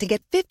LISTEN to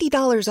get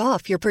 $50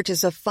 off your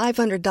purchase of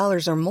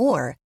 $500 or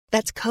more.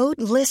 That's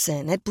code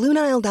LISTEN at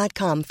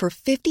BlueNile.com for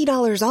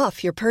 $50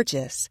 off your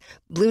purchase.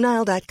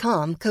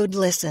 BlueNile.com, code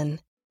LISTEN.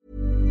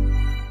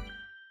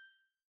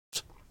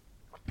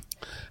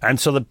 And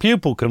so the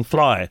pupil can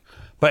fly.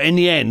 But in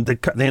the end,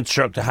 the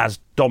instructor has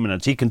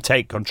dominance. He can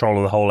take control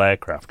of the whole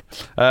aircraft.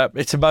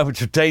 It's a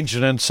moment of danger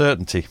and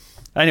uncertainty.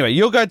 Anyway,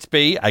 you're going to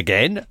be,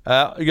 again,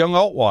 young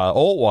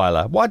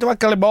Ortweiler. Why do I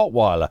call him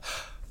Ortweiler?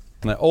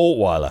 No,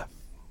 Ortweiler.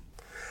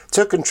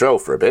 Took control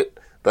for a bit,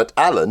 but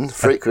Alan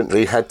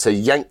frequently had to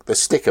yank the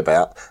stick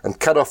about and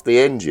cut off the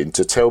engine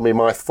to tell me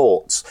my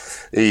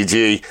thoughts,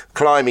 e.g.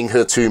 climbing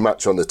her too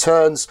much on the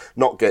turns,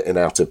 not getting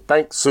out of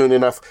bank soon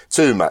enough,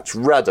 too much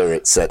rudder,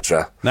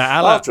 etc.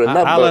 Now,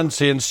 Alan's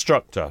the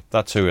instructor.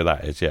 That's who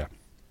that is, yeah.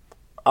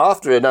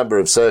 After a number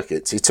of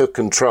circuits, he took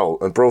control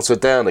and brought her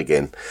down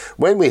again.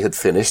 When we had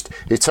finished,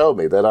 he told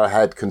me that I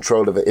had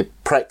control of it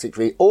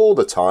practically all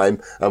the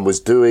time and was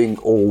doing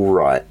all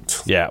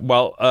right. Yeah,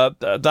 well,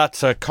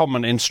 that's a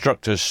common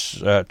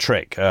instructor's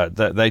trick.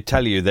 They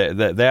tell you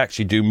that they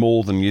actually do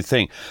more than you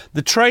think.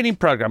 The training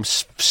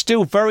program's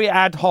still very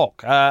ad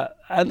hoc,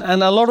 and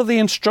a lot of the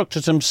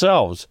instructors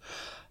themselves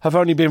have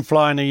only been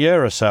flying a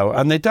year or so,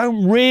 and they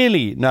don't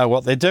really know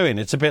what they're doing.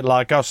 It's a bit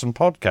like us and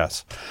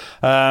podcasts.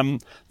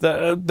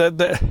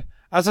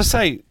 As I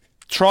say,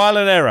 trial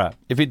and error.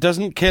 If it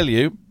doesn't kill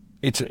you,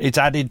 it's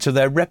added to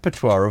their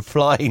repertoire of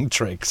flying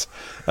tricks.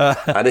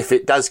 And if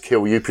it does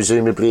kill you,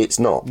 presumably it's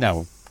not.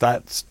 No,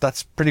 that's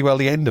pretty well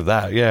the end of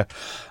that, yeah.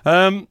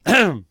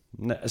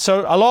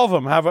 So a lot of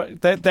them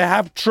they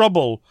have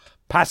trouble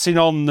passing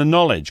on the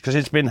knowledge because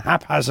it's been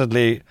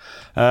haphazardly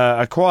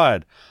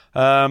acquired.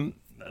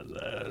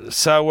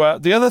 So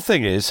the other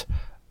thing is,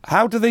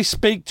 how do they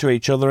speak to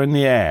each other in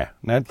the air?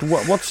 Now,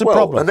 what's the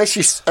problem?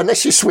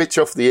 Unless you switch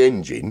off the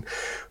engine,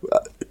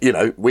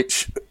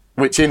 which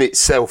in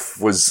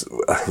itself was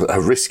a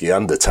risky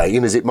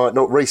undertaking, as it might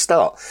not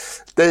restart.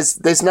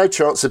 There's no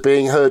chance of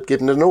being heard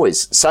given the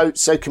noise. So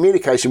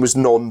communication was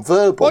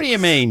non-verbal. What do you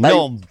mean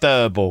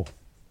non-verbal?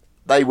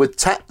 they would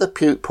tap the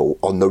pupil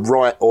on the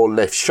right or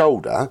left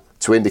shoulder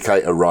to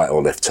indicate a right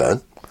or left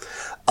turn.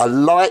 A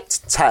light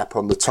tap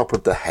on the top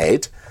of the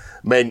head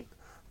meant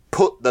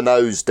put the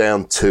nose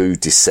down to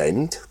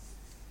descend.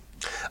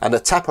 And a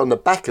tap on the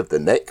back of the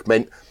neck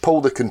meant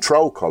pull the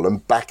control column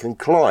back and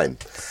climb.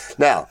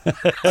 Now,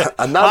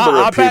 a number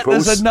of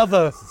pupils...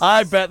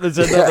 I bet there's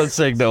another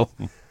signal.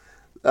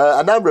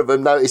 A number of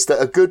them noticed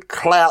that a good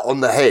clout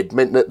on the head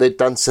meant that they'd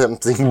done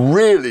something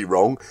really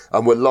wrong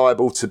and were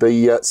liable to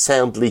be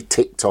soundly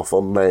ticked off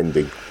on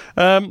landing.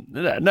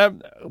 Now,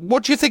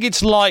 what do you think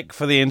it's like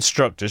for the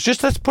instructors?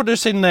 Just let's put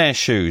us in their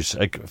shoes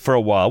for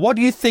a while. What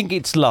do you think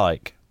it's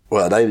like?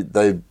 Well,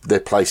 they're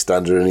placed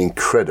under an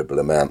incredible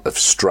amount of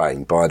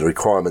strain by the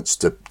requirements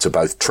to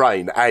both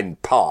train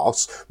and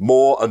pass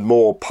more and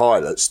more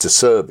pilots to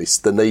service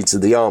the needs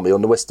of the Army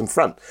on the Western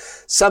Front.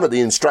 Some of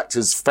the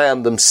instructors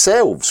found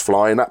themselves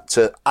flying up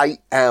to 8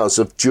 hours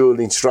of dual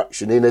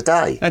instruction in a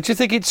day. Now, do you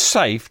think it's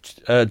safe,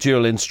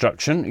 dual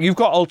instruction? You've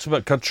got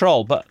ultimate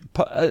control, but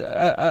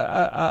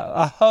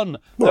a Hun...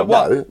 Well,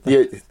 no.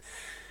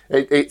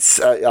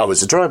 I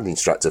was a driving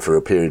instructor for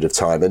a period of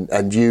time,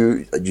 and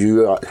you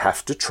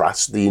have to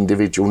trust the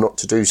individual not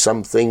to do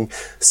something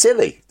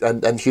silly,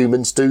 and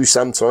humans do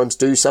sometimes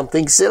do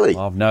something silly.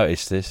 I've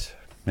noticed this.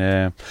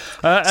 Yeah.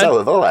 So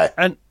have I.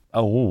 And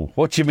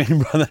what do you mean,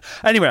 brother?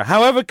 Anyway,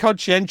 however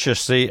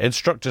conscientious the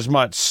instructors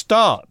might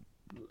start,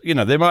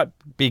 they might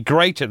be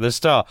great at the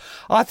start.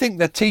 I think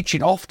the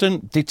teaching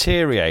often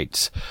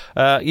deteriorates.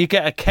 You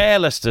get a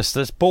carelessness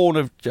that's born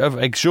of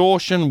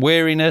exhaustion,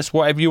 weariness,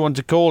 whatever you want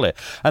to call it.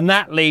 And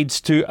that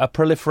leads to a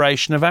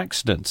proliferation of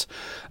accidents.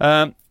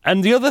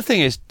 And the other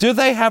thing is, do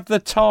they have the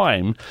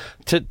time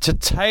to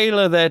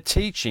tailor their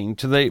teaching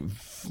to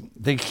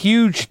the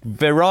huge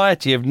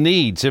variety of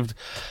needs of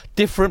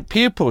different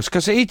pupils?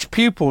 Because each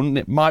pupil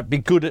might be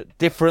good at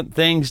different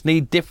things,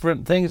 need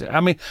different things.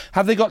 I mean,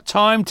 have they got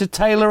time to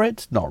tailor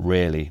it? Not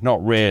really.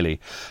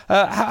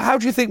 How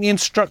do you think the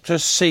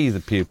instructors see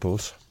the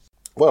pupils?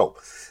 Well,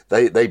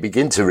 they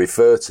begin to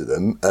refer to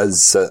them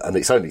as, and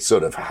it's only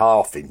sort of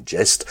half in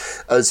jest,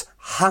 as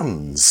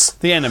Huns.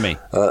 The enemy.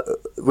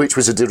 Which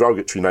was a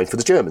derogatory name for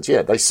the Germans,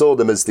 yeah. They saw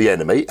them as the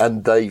enemy,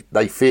 and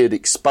they feared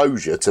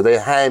exposure to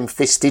their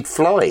ham-fisted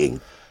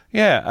flying.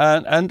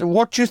 Yeah, and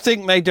what do you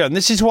think they do? And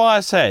this is why I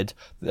said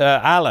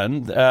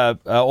Alan,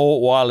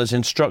 Ortweiler's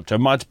instructor,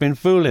 might have been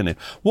fooling him.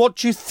 What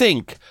do you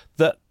think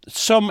that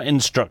some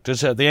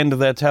instructors at the end of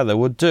their tether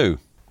would do?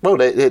 Well,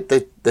 they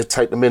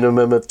take the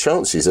minimum of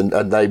chances,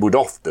 and they would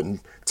often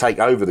take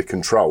over the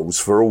controls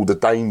for all the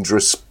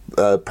dangerous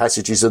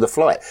passages of the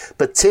flight,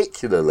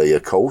 particularly,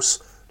 of course,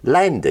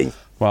 landing.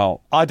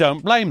 Well, I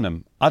don't blame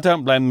them. I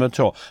don't blame them at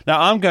all. Now,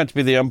 I'm going to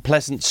be the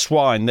unpleasant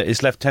swine that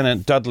is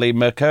Lieutenant Dudley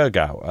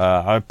McCurgow.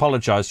 I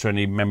apologise to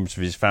any members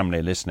of his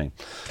family listening.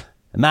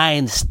 My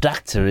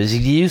instructor is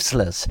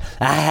useless.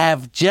 I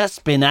have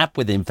just been up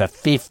with him for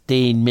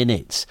 15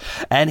 minutes,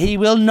 and he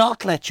will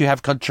not let you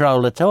have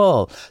control at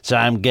all. So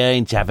I'm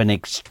going to have an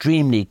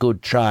extremely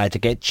good try to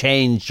get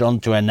changed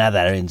onto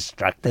another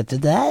instructor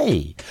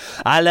today.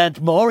 I learnt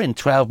more in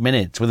 12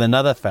 minutes with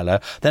another fellow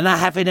than I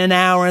have in an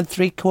hour and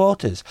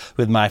 3/4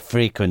 with my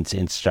frequent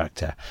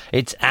instructor.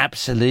 It's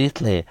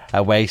absolutely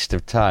a waste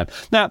of time.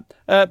 Now,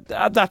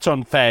 that's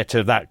unfair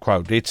to that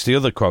quote. It's the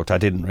other quote I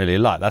didn't really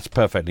like. That's a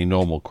perfectly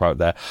normal quote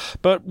there.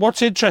 But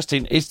what's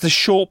interesting is the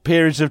short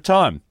periods of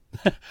time.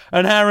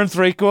 An hour and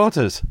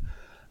 3/4.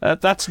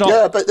 That's not...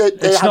 Yeah, but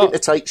they're having to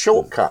take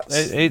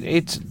shortcuts.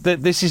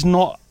 This is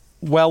not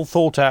well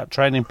thought out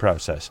training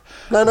process.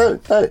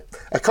 No.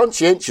 A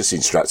conscientious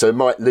instructor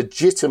might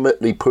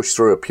legitimately push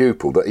through a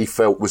pupil that he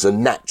felt was a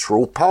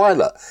natural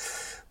pilot.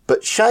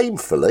 But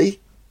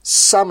shamefully,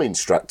 some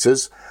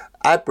instructors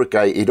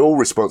abrogated all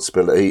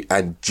responsibility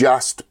and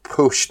just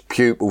pushed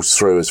pupils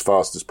through as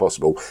fast as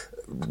possible,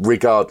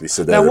 regardless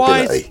of their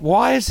ability.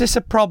 Why is this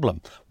a problem?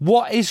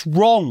 What is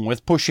wrong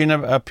with pushing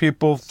a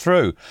pupil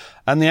through?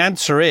 And the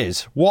answer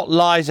is, what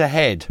lies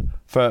ahead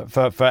for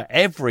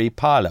every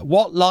pilot?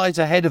 What lies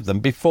ahead of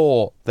them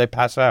before they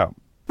pass out?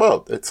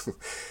 Well,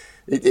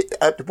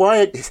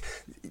 why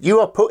you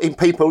are putting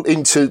people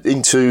into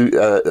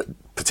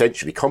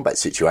potentially combat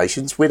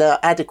situations without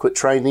adequate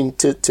training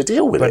to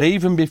deal with it. But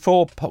even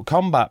before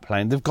combat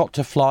plane, they've got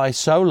to fly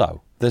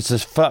solo.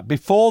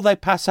 Before they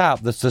pass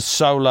out, there's the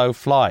solo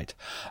flight,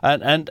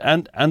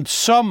 and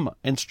some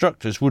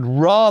instructors would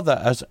rather,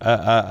 as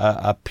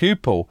a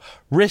pupil,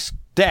 risk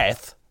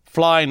death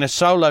flying a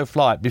solo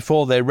flight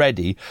before they're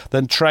ready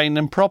than train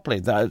them properly.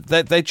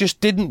 They just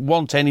didn't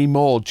want any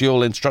more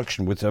dual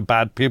instruction with a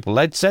bad pupil.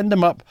 They'd send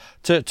them up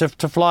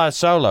to fly a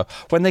solo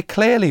when they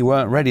clearly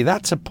weren't ready.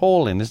 That's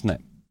appalling, isn't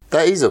it?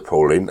 That is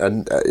appalling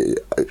and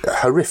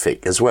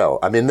horrific as well.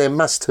 I mean, there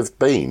must have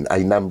been a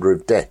number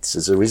of deaths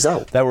as a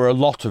result. There were a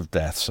lot of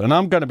deaths, and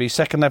I'm going to be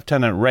Second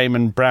Lieutenant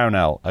Raymond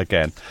Brownell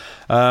again.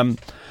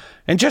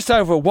 In just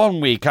over 1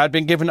 week, I'd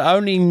been given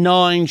only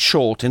 9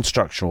 short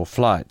instructional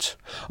flights.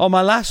 On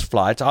my last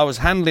flight, I was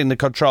handling the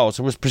controls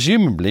and was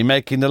presumably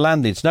making the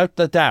landings. Note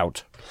the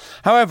doubt.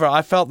 However,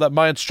 I felt that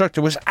my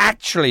instructor was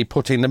actually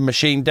putting the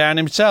machine down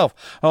himself.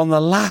 On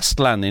the last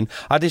landing,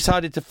 I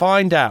decided to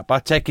find out by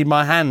taking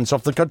my hands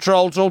off the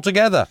controls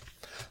altogether.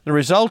 The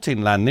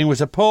resulting landing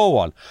was a poor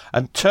one,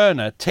 and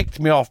Turner ticked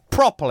me off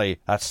properly,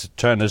 that's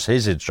Turner's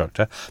his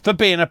instructor, for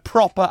being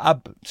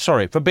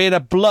a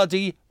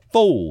bloody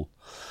fool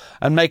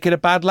and making a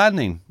bad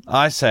landing.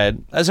 I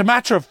said, as a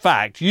matter of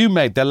fact, you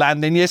made the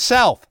landing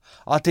yourself.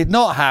 I did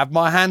not have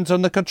my hands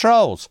on the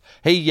controls.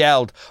 He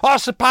yelled, I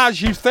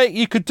suppose you think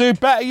you could do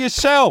better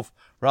yourself.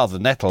 Rather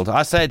nettled,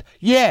 I said,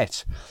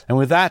 yes. And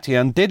with that, he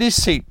undid his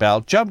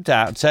seatbelt, jumped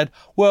out and said,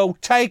 well,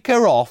 take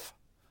her off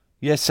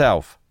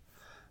yourself.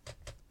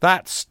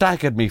 That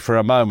staggered me for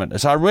a moment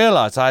as I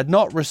realised I had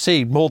not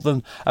received more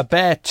than a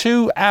bare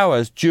 2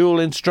 hours dual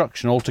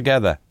instruction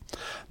altogether.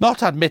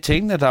 Not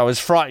admitting that I was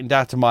frightened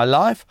out of my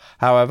life,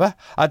 however,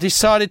 I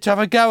decided to have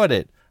a go at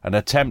it and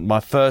attempt my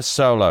first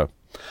solo.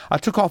 I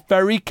took off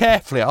very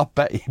carefully. I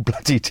bet he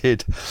bloody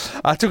did.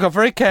 I took off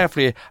very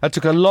carefully and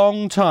took a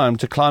long time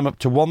to climb up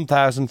to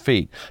 1,000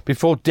 feet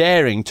before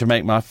daring to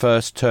make my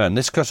first turn.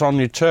 This because on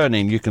your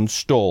turning you can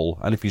stall,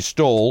 and if you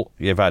stall,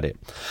 you've had it.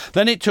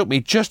 Then it took me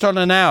just on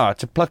an hour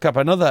to pluck up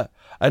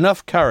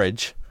enough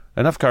courage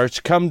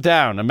to come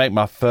down and make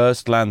my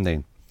first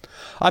landing.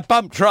 I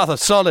bumped rather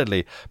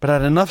solidly, but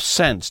had enough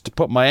sense to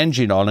put my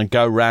engine on and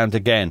go round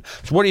again.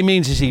 So what he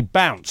means is he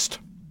bounced.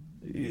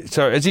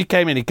 So as he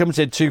came in, he comes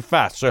in too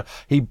fast. So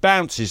he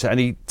bounces and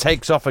he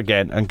takes off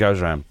again and goes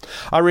round.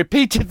 I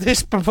repeated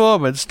this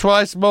performance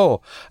twice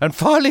more and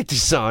finally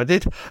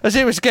decided, as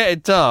it was getting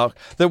dark,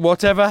 that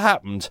whatever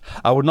happened,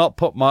 I would not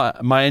put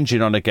my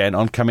engine on again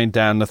on coming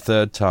down the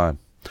third time.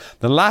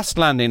 The last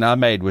landing I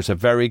made was a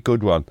very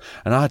good one,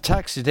 and I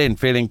taxied in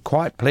feeling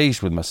quite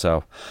pleased with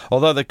myself,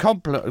 although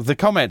the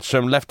comments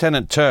from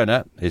Lieutenant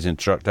Turner, his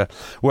instructor,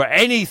 were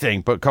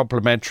anything but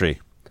complimentary.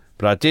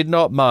 But I did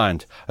not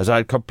mind, as I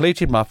had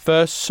completed my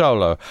first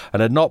solo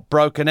and had not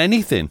broken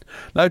anything,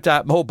 no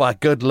doubt more by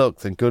good luck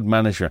than good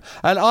management.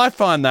 And I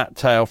find that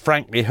tale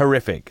frankly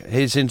horrific.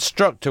 His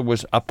instructor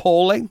was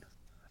appalling.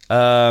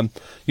 You're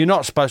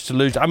not supposed to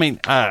lose. I mean,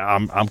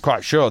 I'm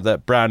quite sure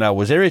that Brownell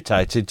was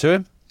irritated to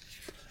him.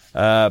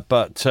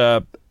 But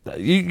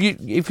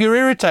if you're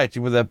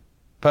irritated with a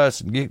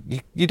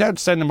person, you don't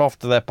send them off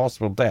to their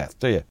possible death,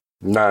 do you?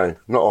 No,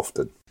 not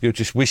often. You're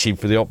just wishing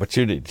for the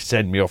opportunity to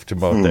send me off to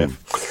my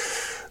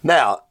death.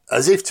 Now,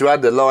 as if to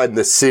underline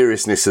the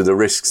seriousness of the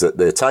risks that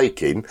they're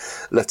taking,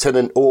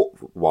 Lieutenant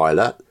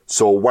Ortweiler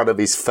saw one of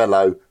his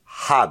fellow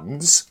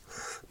Huns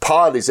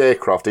pile his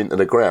aircraft into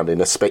the ground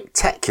in a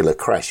spectacular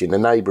crash in a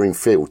neighbouring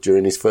field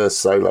during his first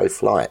solo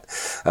flight.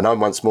 And I'm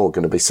once more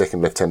going to be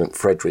Second Lieutenant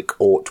Frederick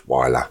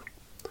Ortweiler.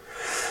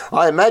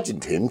 I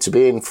imagined him to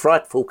be in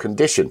frightful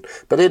condition,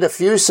 but in a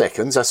few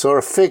seconds I saw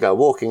a figure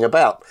walking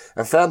about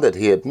and found that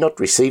he had not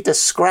received a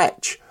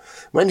scratch.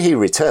 When he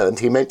returned,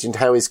 he mentioned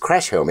how his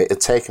crash helmet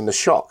had taken the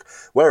shock,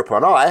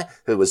 whereupon I,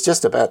 who was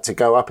just about to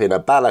go up in a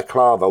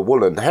balaclava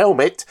woolen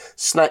helmet,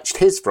 snatched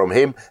his from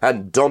him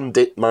and donned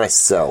it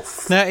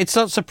myself. Now, it's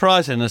not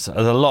surprising there's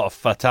a lot of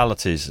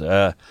fatalities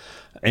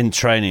in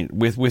training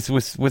with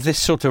this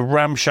sort of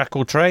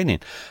ramshackle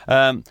training.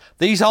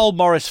 These old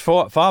Morris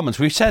farmers,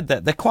 we've said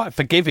that they're quite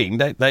forgiving.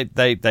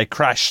 They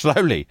crash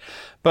slowly,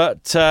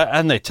 but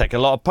and they take a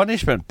lot of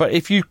punishment. But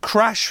if you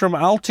crash from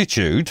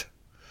altitude,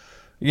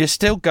 you're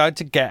still going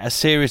to get a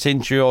serious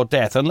injury or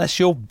death unless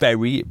you're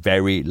very,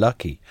 very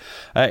lucky.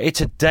 It's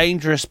a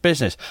dangerous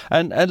business.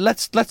 And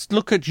let's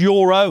look at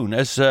your own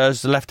as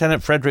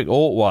Lieutenant Frederick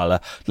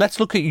Ortweiler. Let's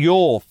look at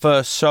your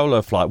first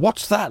solo flight.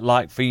 What's that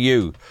like for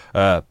you,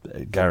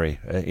 Gary,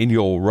 in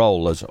your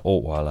role as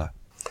Ortweiler?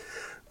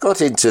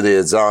 Got into the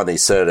Azani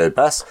solo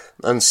bus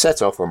and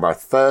set off on my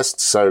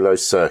first solo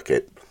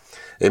circuit.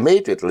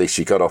 Immediately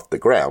she got off the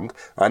ground,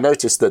 I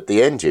noticed that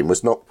the engine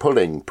was not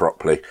pulling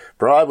properly,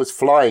 for I was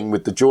flying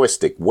with the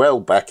joystick well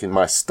back in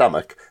my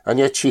stomach, and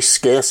yet she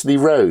scarcely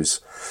rose.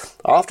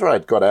 After I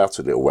had got out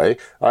a little way,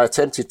 I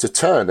attempted to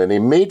turn, and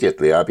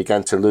immediately I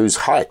began to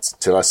lose height,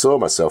 till I saw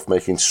myself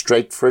making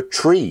straight for a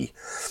tree.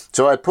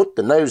 So I put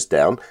the nose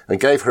down and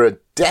gave her a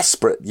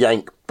desperate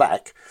yank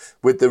back,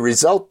 with the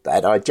result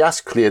that I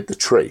just cleared the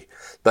tree,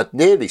 but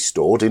nearly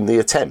stalled in the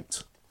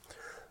attempt.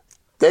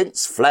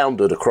 Thence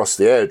floundered across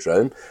the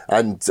aerodrome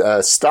and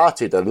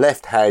started a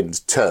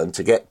left-hand turn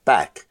to get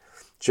back.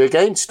 She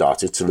again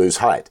started to lose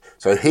height,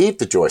 so heaved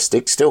the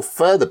joystick still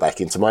further back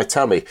into my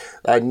tummy.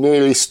 I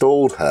nearly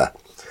stalled her.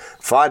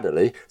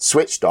 Finally,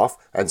 switched off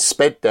and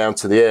sped down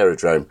to the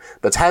aerodrome,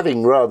 but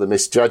having rather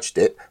misjudged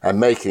it and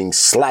making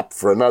slap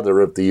for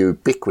another of the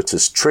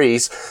ubiquitous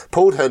trees,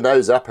 pulled her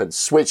nose up and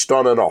switched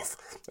on and off.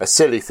 A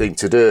silly thing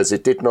to do, as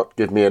it did not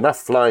give me enough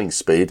flying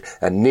speed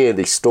and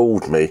nearly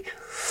stalled me.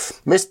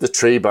 Missed the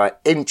tree by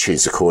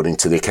inches according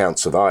to the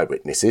accounts of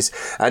eyewitnesses,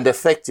 and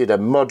effected a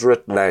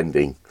moderate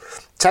landing.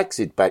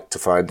 Taxied back to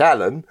find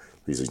Alan,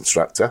 his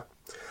instructor,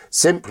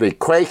 simply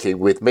quaking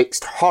with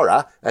mixed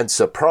horror and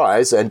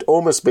surprise and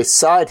almost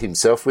beside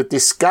himself with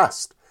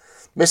disgust.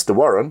 Mr.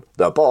 Warren,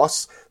 the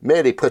boss,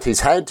 merely put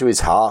his hand to his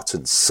heart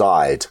and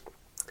sighed.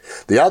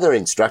 The other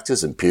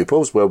instructors and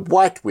pupils were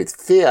white with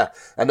fear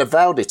and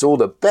avowed it all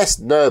the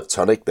best nerve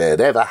tonic they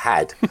had ever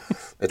had.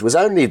 It was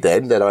only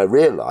then that I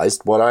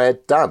realised what I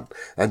had done,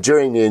 and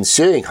during the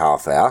ensuing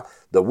half hour,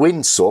 the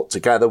wind sought to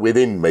gather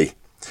within me.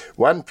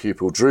 One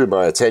pupil drew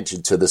my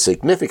attention to the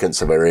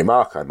significance of a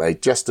remark I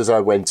made just as I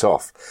went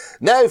off.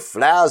 "No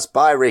flowers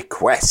by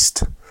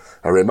request,"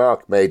 a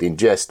remark made in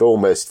jest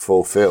almost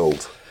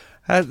fulfilled.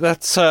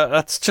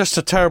 That's just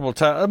a terrible.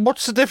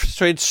 What's the difference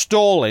between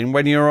stalling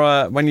when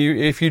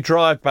if you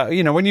drive back?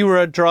 You know, when you were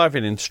a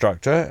driving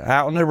instructor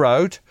out on the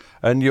road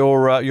and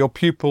your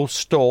pupil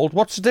stalled.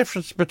 What's the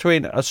difference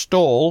between a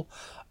stall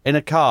in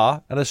a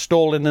car and a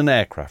stall in an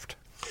aircraft?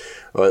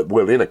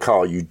 Well, in a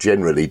car, you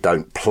generally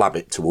don't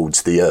plummet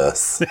towards the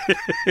earth.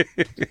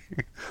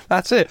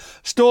 That's it.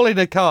 Stalling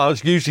a car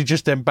is usually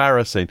just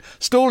embarrassing.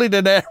 Stalling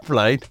an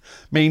airplane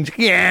means,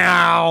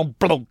 yeah,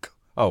 blunk.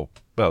 Oh,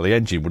 well, the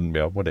engine wouldn't be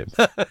on, would it?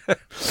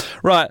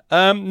 Right.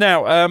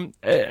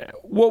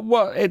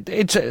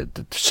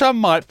 Some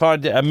might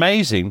find it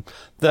amazing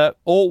that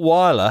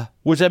Ortweiler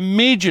was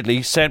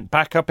immediately sent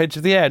back up into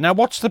the air. Now,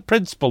 what's the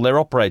principle they're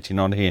operating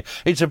on here?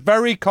 It's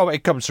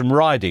it comes from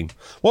riding.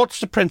 What's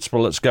the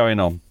principle that's going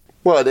on?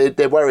 Well,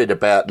 they're worried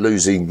about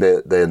losing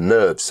their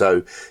nerve.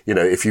 So, you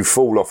know, if you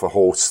fall off a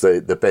horse,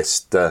 the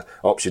best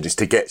option is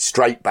to get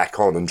straight back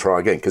on and try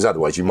again, because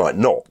otherwise you might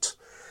not.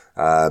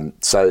 You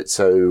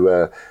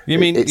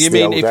mean if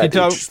you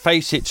don't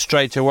face it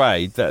straight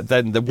away,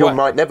 then you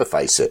might never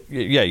face it.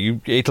 Yeah,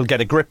 it'll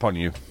get a grip on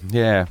you.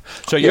 Yeah.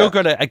 So you're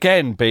going to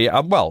again be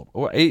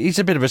he's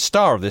a bit of a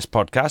star of this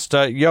podcast,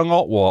 young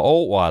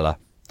Ortweiler.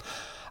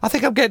 I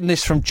think I'm getting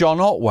this from John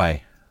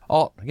Otway.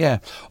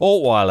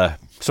 Ortweiler.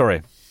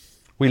 Sorry,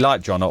 we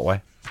like John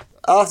Otway.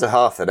 After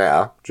half an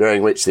hour,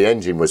 during which the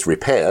engine was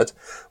repaired,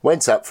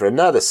 went up for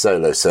another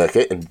solo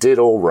circuit and did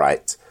all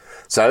right.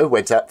 So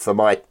went up for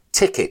my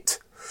ticket.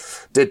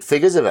 Did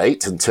figures of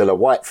 8 until a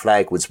white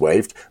flag was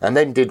waved, and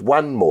then did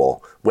one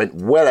more. Went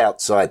well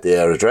outside the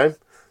aerodrome,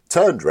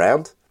 turned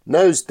round,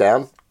 nose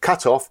down,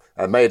 cut off,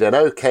 and made an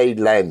OK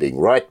landing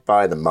right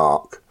by the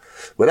mark.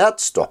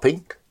 Without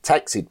stopping,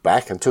 taxied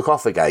back and took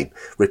off again,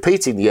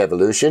 repeating the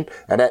evolution,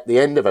 and at the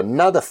end of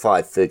another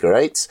 5 figure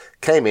 8s,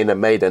 came in and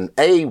made an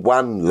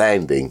A1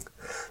 landing.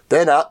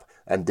 Then up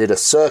and did a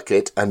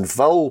circuit and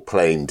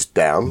volplaned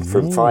down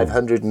from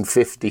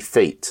 550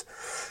 feet.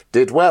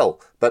 Did well,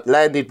 but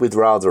landed with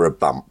rather a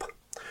bump.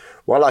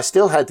 While I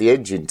still had the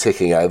engine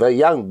ticking over,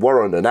 young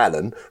Warren and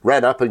Allen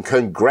ran up and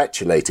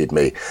congratulated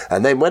me,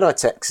 and then when I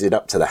taxied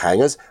up to the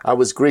hangars, I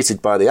was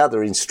greeted by the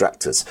other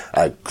instructors.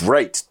 A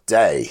great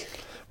day.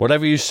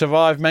 Whatever you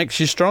survive makes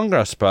you stronger,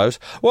 I suppose.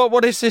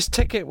 What is this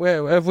ticket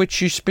of which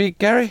you speak,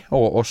 Gary?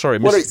 Sorry,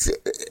 Well,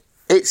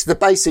 it's the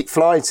basic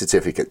flying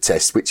certificate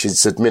test, which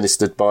is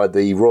administered by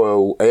the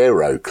Royal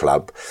Aero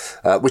Club,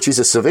 which is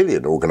a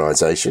civilian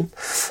organisation,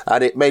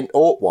 and it meant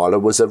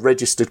Ortweiler was a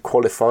registered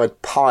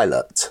qualified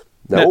pilot.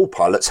 Now, all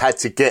pilots had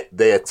to get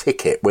their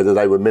ticket, whether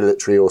they were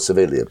military or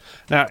civilian.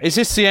 Now, is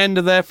this the end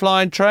of their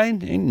flying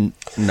train?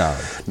 No.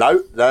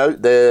 No,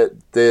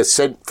 they're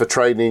sent for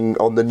training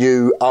on the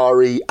new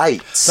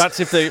RE8s.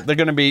 That's if they're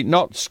going to be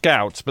not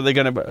scouts, but they're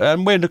going to...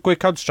 And we're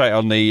concentrate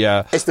on the...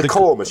 it's the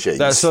core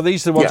machines. So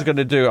these are the ones who are going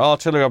to do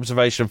artillery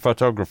observation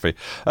photography.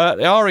 The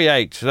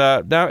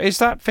RE8, now, is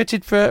that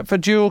fitted for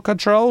dual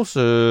controls?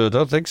 I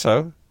don't think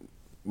so.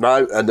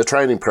 No, and the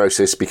training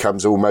process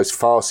becomes almost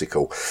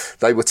farcical.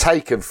 They were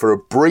taken for a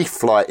brief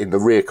flight in the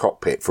rear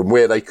cockpit from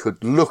where they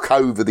could look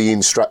over the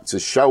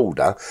instructor's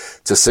shoulder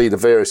to see the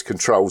various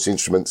controls,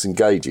 instruments and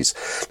gauges.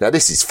 Now,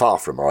 this is far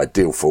from an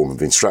ideal form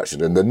of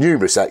instruction, and the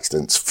numerous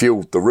accidents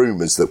fueled the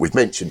rumours that we've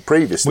mentioned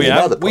previously in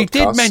other podcasts. We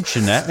did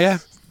mention that, yeah.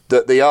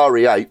 That the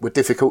RE8 were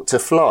difficult to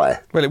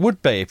fly. Well, it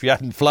would be if you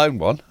hadn't flown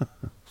one.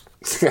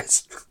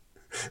 Yes.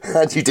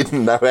 And you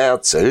didn't know how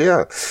to,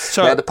 yeah.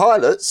 So, now, the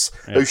pilots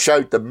who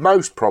showed the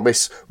most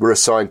promise were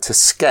assigned to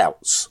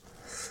scouts.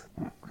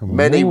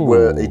 Many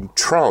were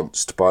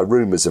entranced by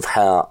rumours of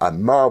how a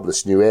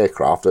marvellous new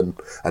aircraft, and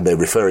they're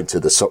referring to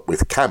the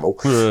Sopwith Camel,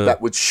 that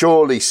would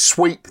surely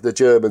sweep the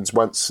Germans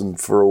once and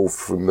for all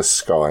from the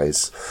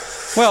skies.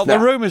 Well, now,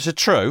 the rumours are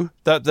true,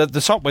 that the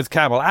Sopwith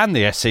Camel and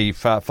the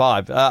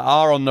SE-5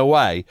 are on the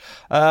way,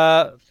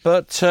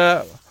 but...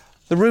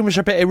 the rumours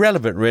are a bit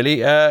irrelevant,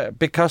 really,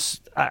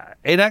 because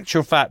in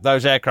actual fact,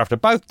 those aircraft are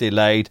both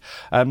delayed,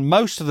 and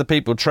most of the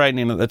people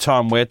training at the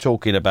time we're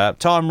talking about,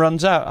 time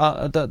runs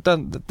out,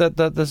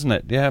 doesn't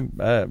it?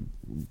 Yeah,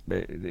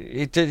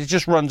 it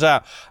just runs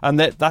out, and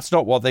that's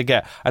not what they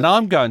get. And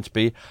I'm going to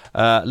be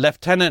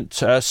Lieutenant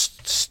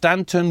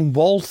Stanton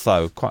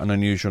Waltho, quite an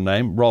unusual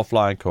name, Royal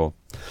Flying Corps.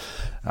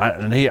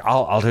 And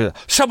I'll do that.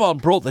 Someone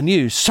brought the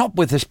news.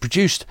 Sopwith has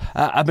produced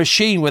a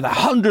machine with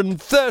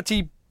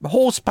 130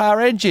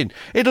 horsepower engine.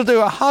 It'll do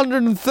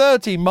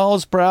 130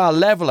 miles per hour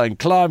level and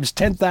climbs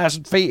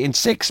 10,000 feet in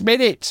 6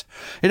 minutes.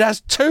 It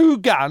has 2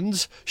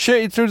 guns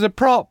shooting through the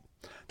prop.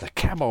 The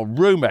camel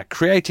rumour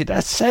created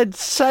a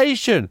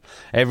sensation.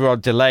 Everyone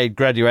delayed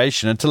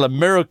graduation until a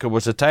miracle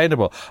was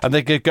attainable and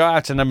they could go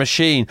out in a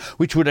machine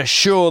which would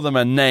assure them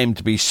a name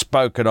to be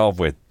spoken of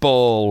with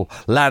Ball,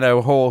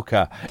 Lano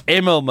Hawker,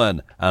 Immelman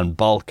and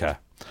Bulker.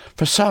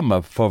 For some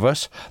of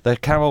us, the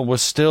camel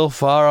was still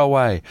far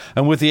away,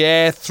 and with the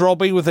air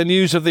throbbing with the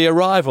news of the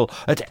arrival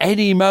at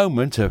any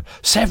moment of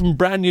 7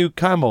 brand new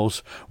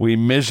camels, we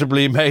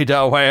miserably made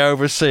our way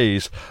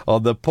overseas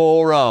on the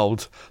poor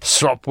old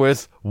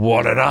Sopwith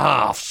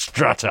 1.5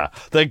 Strutter,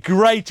 the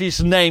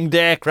greatest named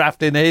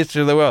aircraft in the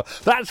history of the world.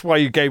 That's why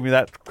you gave me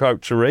that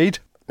quote to read.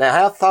 Now,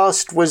 how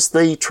fast was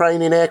the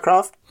training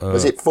aircraft?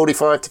 Was it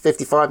 45 to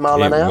 55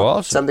 mile an hour? It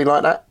was. Something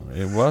like that?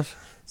 It was.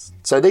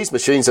 So these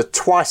machines are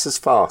twice as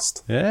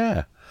fast.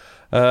 Yeah.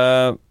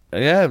 They're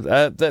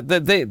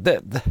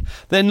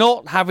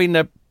not having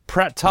the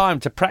time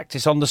to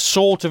practice on the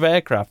sort of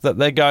aircraft that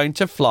they're going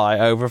to fly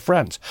over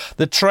France.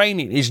 The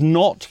training is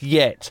not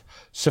yet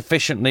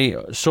sufficiently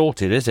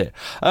sorted, is it?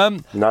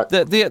 No.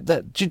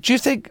 Do you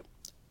think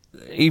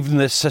even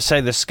the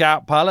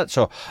scout pilots,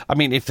 or I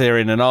mean, if they're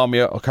in an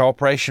army or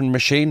cooperation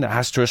machine that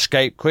has to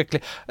escape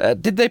quickly,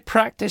 did they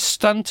practice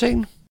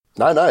stunting?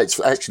 No, it's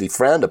actually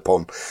frowned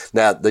upon.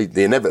 Now, the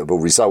inevitable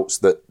results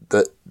that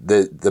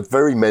the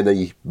very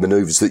many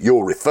manoeuvres that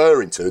you're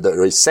referring to that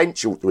are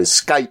essential to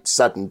escape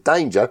sudden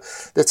danger,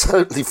 they're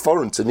totally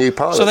foreign to new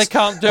pilots. So they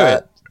can't do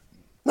it?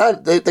 No,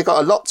 they've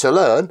got a lot to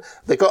learn.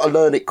 They've got to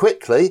learn it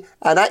quickly,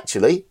 and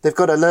actually, they've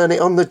got to learn it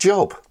on the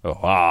job. Oh,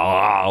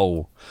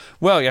 wow.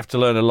 Well, you have to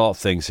learn a lot of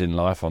things in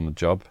life on the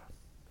job.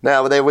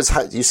 Now,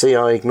 you see,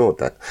 I ignored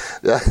that.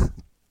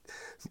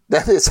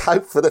 Now there's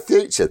hope for the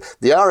future.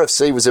 The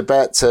RFC was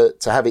about to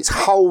have its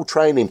whole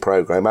training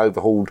programme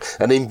overhauled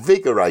and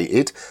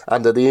invigorated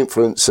under the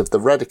influence of the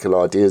radical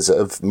ideas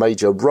of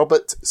Major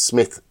Robert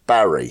Smith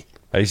Barry.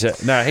 He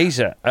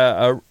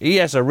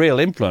has a real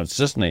influence,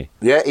 doesn't he?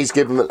 Yeah, he's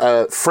given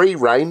free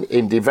rein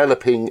in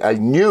developing a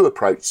new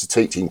approach to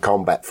teaching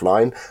combat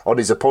flying on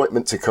his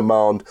appointment to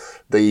command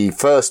the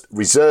 1st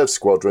Reserve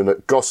Squadron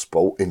at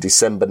Gosport in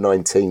December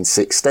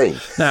 1916.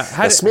 Now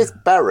Smith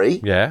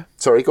Barry... Yeah?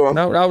 Sorry, go on.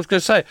 No, I was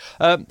going to say,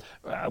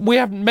 we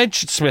haven't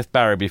mentioned Smith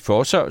Barry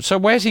before, so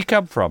where's he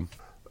come from?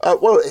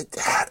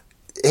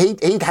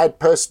 He'd had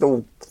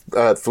personal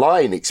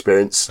flying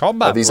experience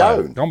of his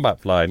own. Combat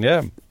flying,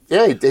 yeah.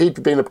 Yeah,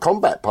 he'd been a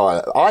combat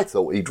pilot. I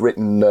thought he'd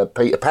written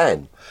Peter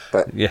Pan,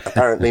 but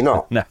apparently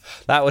not. No,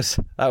 that was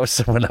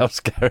someone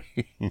else,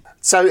 Gary.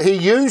 So he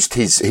used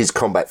his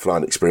combat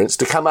flying experience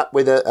to come up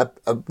with a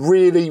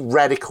really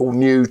radical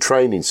new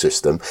training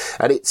system,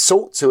 and it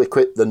sought to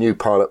equip the new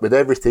pilot with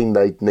everything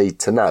they'd need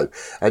to know.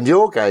 And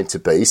you're going to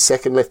be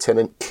Second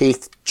Lieutenant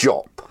Keith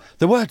Jopp.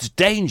 The words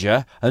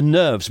danger and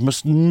nerves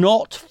must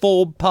not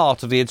form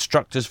part of the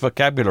instructor's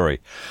vocabulary.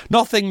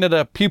 Nothing that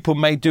a pupil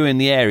may do in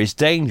the air is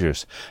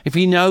dangerous if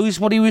he knows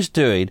what he was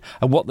doing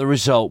and what the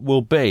result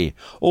will be.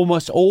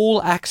 Almost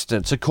all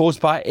accidents are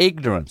caused by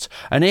ignorance,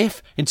 and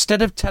if,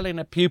 instead of telling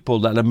a pupil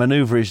that a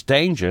manoeuvre is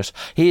dangerous,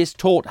 he is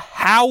taught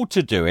how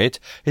to do it,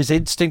 his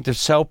instinct of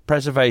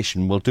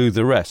self-preservation will do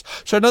the rest.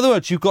 So in other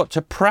words, you've got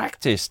to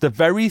practice the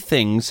very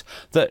things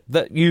that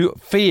you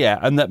fear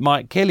and that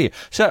might kill you.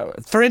 So,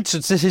 for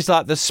instance, this is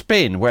like the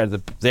spin, where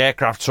the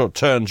aircraft sort of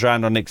turns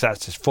around on its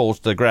axis, falls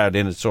to the ground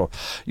in a sort.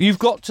 You've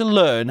got to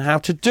learn how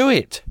to do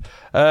it.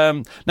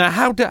 Now,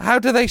 how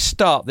do they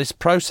start this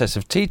process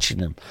of teaching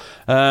them?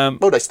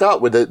 Well, they start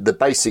with the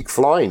basic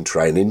flying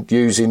training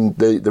using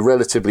the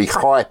relatively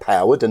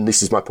high-powered, and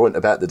this is my point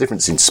about the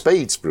difference in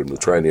speeds from the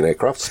training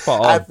aircraft,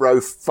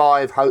 Avro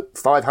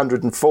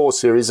 504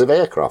 series of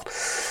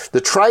aircraft.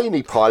 The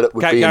trainee pilot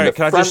would be in the front seat.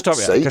 Can I just stop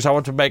you? Because I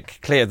want to make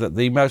clear that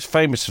the most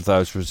famous of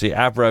those was the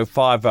Avro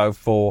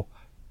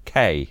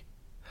 504K.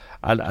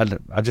 And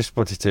I just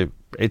wanted to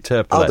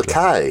interpolate. Oh, the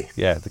K.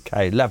 Yeah, the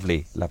K.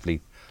 Lovely.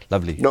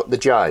 Not the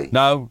J.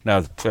 No,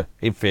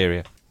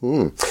 inferior.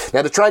 Now,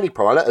 the trainee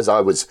pilot, as I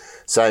was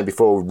saying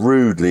before,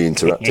 rudely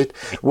interrupted,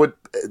 would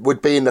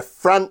be in the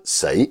front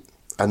seat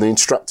and the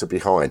instructor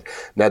behind.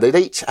 Now, they'd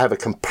each have a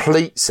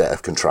complete set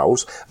of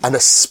controls and a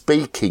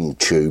speaking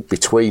tube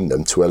between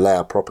them to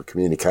allow proper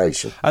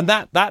communication. And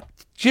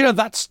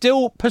that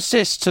still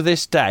persists to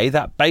this day,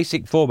 that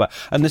basic format.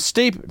 And the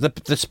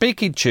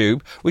speaking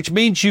tube, which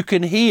means you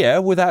can hear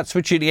without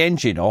switching the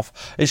engine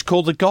off, is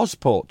called the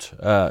Gosport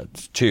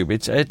tube.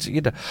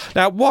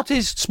 Now, what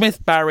is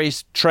Smith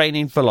Barry's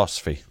training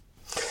philosophy?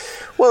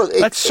 Well,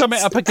 let's sum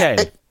it up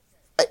again.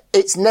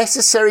 It's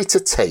necessary to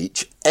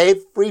teach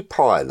every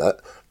pilot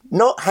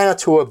not how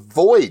to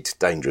avoid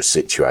dangerous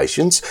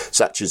situations,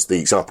 such as the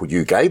example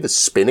you gave as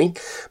spinning,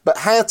 but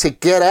how to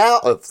get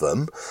out of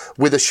them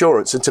with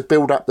assurance and to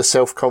build up the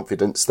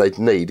self-confidence they'd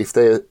need if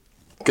they're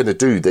going to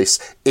do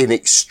this in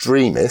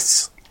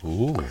extremis.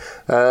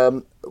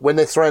 When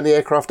they're throwing the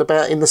aircraft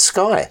about in the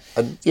sky.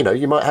 And,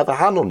 you might have a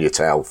Hun on your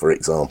tail, for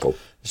example.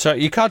 So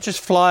you can't just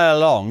fly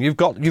along. You've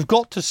got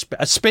to...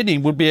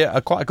 spinning would be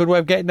quite a good way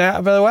of getting out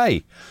of the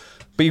way.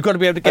 But you've got to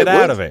be able to get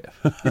out of it.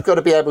 You've got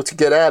to be able to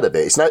get out of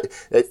it.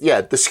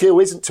 The skill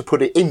isn't to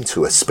put it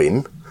into a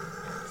spin.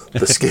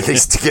 the skill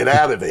is to get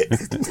out of it.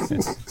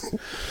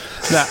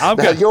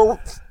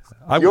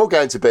 You're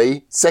going to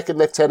be Second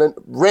Lieutenant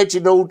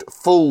Reginald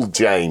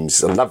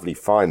Fulljames, a lovely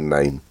fine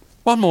name.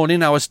 One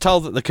morning I was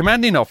told that the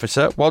commanding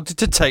officer wanted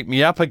to take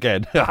me up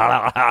again.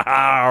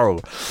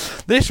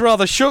 This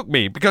rather shook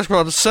me because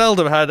one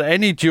seldom had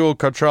any dual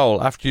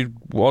control after you'd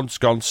once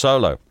gone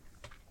solo.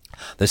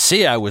 The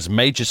CO was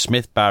Major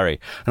Smith Barry,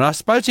 and I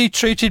suppose he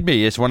treated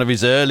me as one of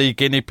his early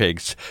guinea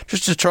pigs,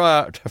 just to try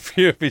out a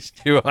few of his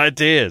new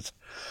ideas.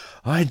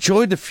 I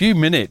enjoyed the few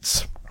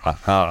minutes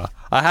I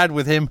had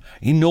with him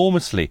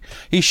enormously.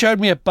 He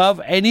showed me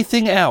above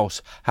anything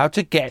else how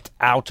to get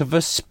out of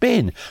a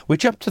spin,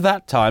 which up to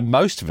that time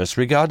most of us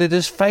regarded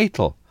as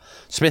fatal.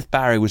 Smith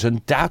Barry was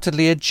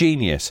undoubtedly a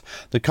genius.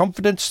 The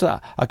confidence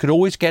that I could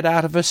always get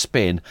out of a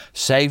spin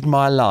saved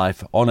my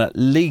life on at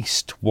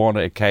least one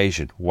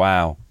occasion.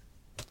 Wow.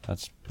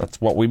 That's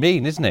what we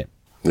mean, isn't it?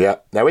 Yeah.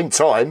 Now, in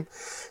time,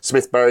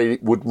 Smith Barry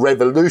would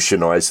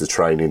revolutionise the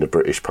training of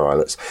British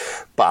pilots.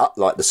 But,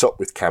 like the sock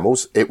with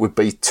camels, it would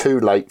be too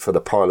late for the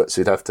pilots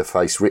who'd have to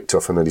face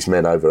Richtofen and his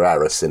men over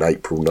Arras in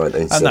April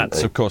 1970. And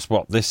that's, of course,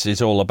 what this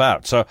is all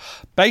about. So,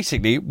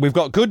 basically, we've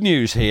got good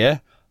news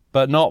here,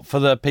 but not for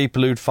the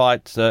people who'd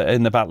fight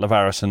in the Battle of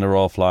Arras in the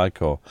Royal Flying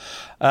Corps.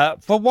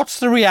 But what's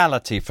the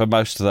reality for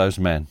most of those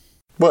men?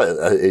 Well,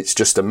 it's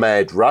just a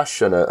mad rush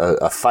and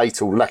a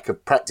fatal lack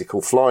of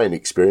practical flying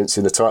experience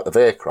in the type of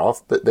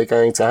aircraft that they're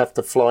going to have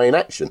to fly in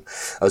action.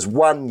 As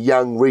one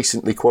young,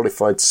 recently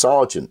qualified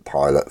sergeant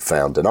pilot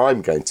found, and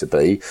I'm going to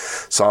be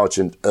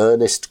Sergeant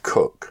Ernest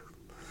Cook.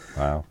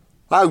 Wow.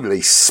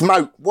 Holy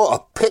smoke, what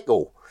a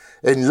pickle.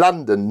 In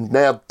London,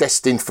 now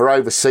destined for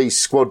overseas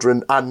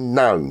squadron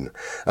unknown.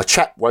 A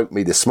chap woke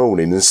me this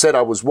morning and said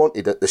I was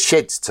wanted at the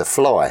sheds to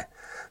fly.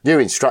 New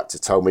instructor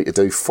told me to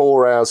do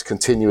 4 hours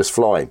continuous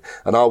flying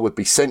and I would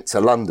be sent to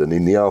London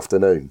in the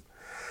afternoon.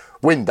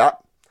 Wind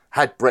up,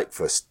 had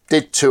breakfast,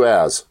 did 2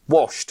 hours,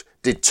 washed,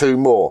 did 2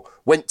 more,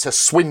 went to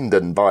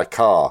Swindon by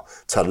car,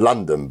 to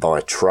London by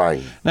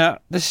train. Now,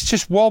 this is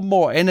just one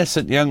more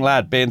innocent young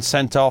lad being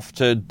sent off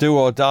to do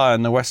or die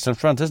on the Western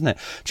Front, isn't it?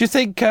 Do you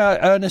think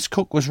Ernest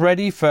Cook was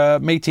ready for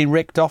meeting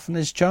Richtofen and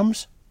his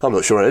chums? I'm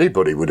not sure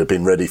anybody would have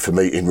been ready for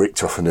meeting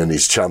Richtofen and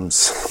his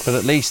chums. But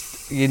at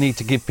least you need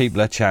to give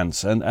people a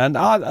chance. And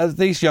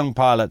these young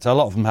pilots, a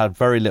lot of them had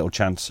very little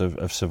chance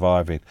of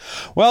surviving.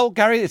 Well,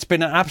 Gary, it's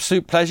been an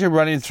absolute pleasure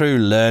running through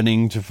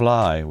Learning to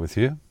Fly with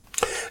you.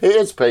 It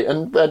is, Pete.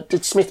 And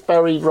did Smith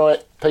Barry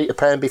write Peter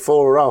Pan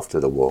before or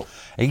after the war?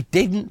 He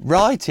didn't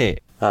write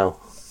it. Oh.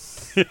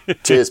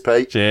 Cheers,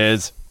 Pete.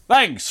 Cheers.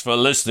 Thanks for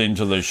listening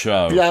to the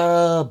show.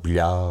 Blah,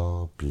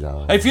 blah,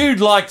 blah. If you'd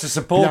like to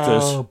support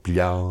us,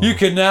 you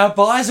can now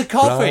buy us a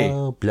coffee.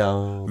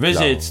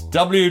 Visit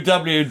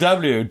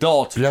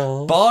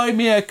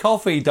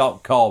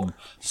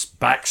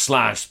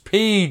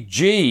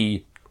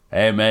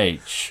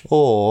www.buymeacoffee.com/PGMH.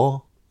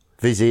 Or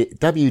visit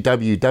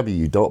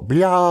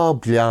www.blah.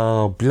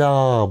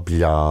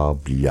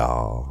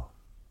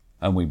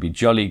 And we'd be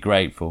jolly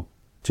grateful.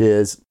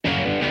 Cheers.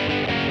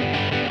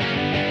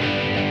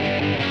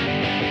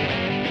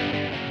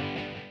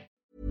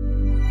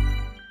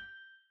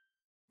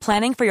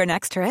 Planning for your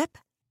next trip?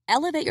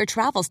 Elevate your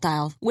travel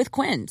style with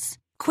Quince.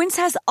 Quince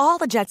has all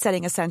the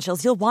jet-setting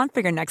essentials you'll want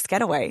for your next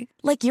getaway,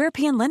 like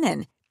European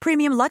linen,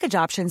 premium luggage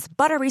options,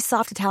 buttery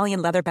soft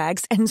Italian leather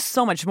bags, and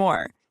so much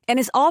more. And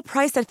is all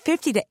priced at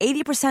 50 to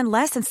 80%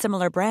 less than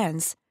similar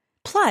brands.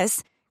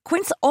 Plus,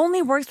 Quince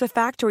only works with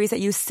factories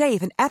that use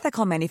safe and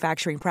ethical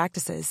manufacturing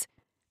practices.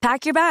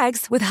 Pack your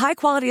bags with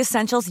high-quality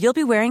essentials you'll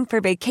be wearing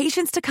for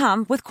vacations to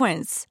come with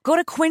Quince. Go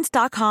to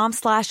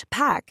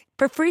quince.com/pack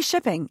for free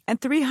shipping and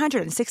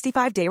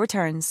 365-day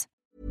returns.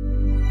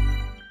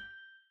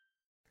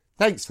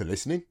 Thanks for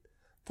listening.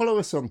 Follow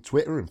us on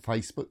Twitter and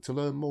Facebook to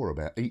learn more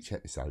about each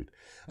episode.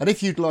 And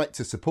if you'd like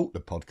to support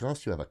the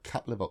podcast, you have a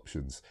couple of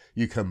options.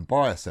 You can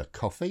buy us a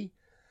coffee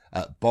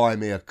at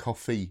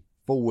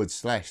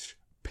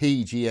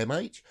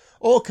buymeacoffee.com/PGMH,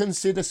 or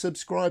consider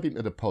subscribing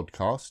to the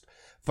podcast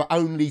for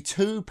only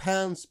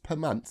 £2 per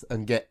month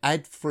and get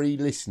ad-free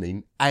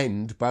listening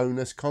and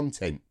bonus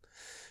content.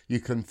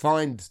 You can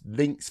find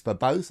links for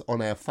both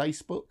on our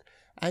Facebook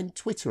and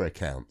Twitter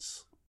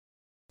accounts.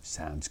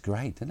 Sounds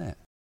great, doesn't it?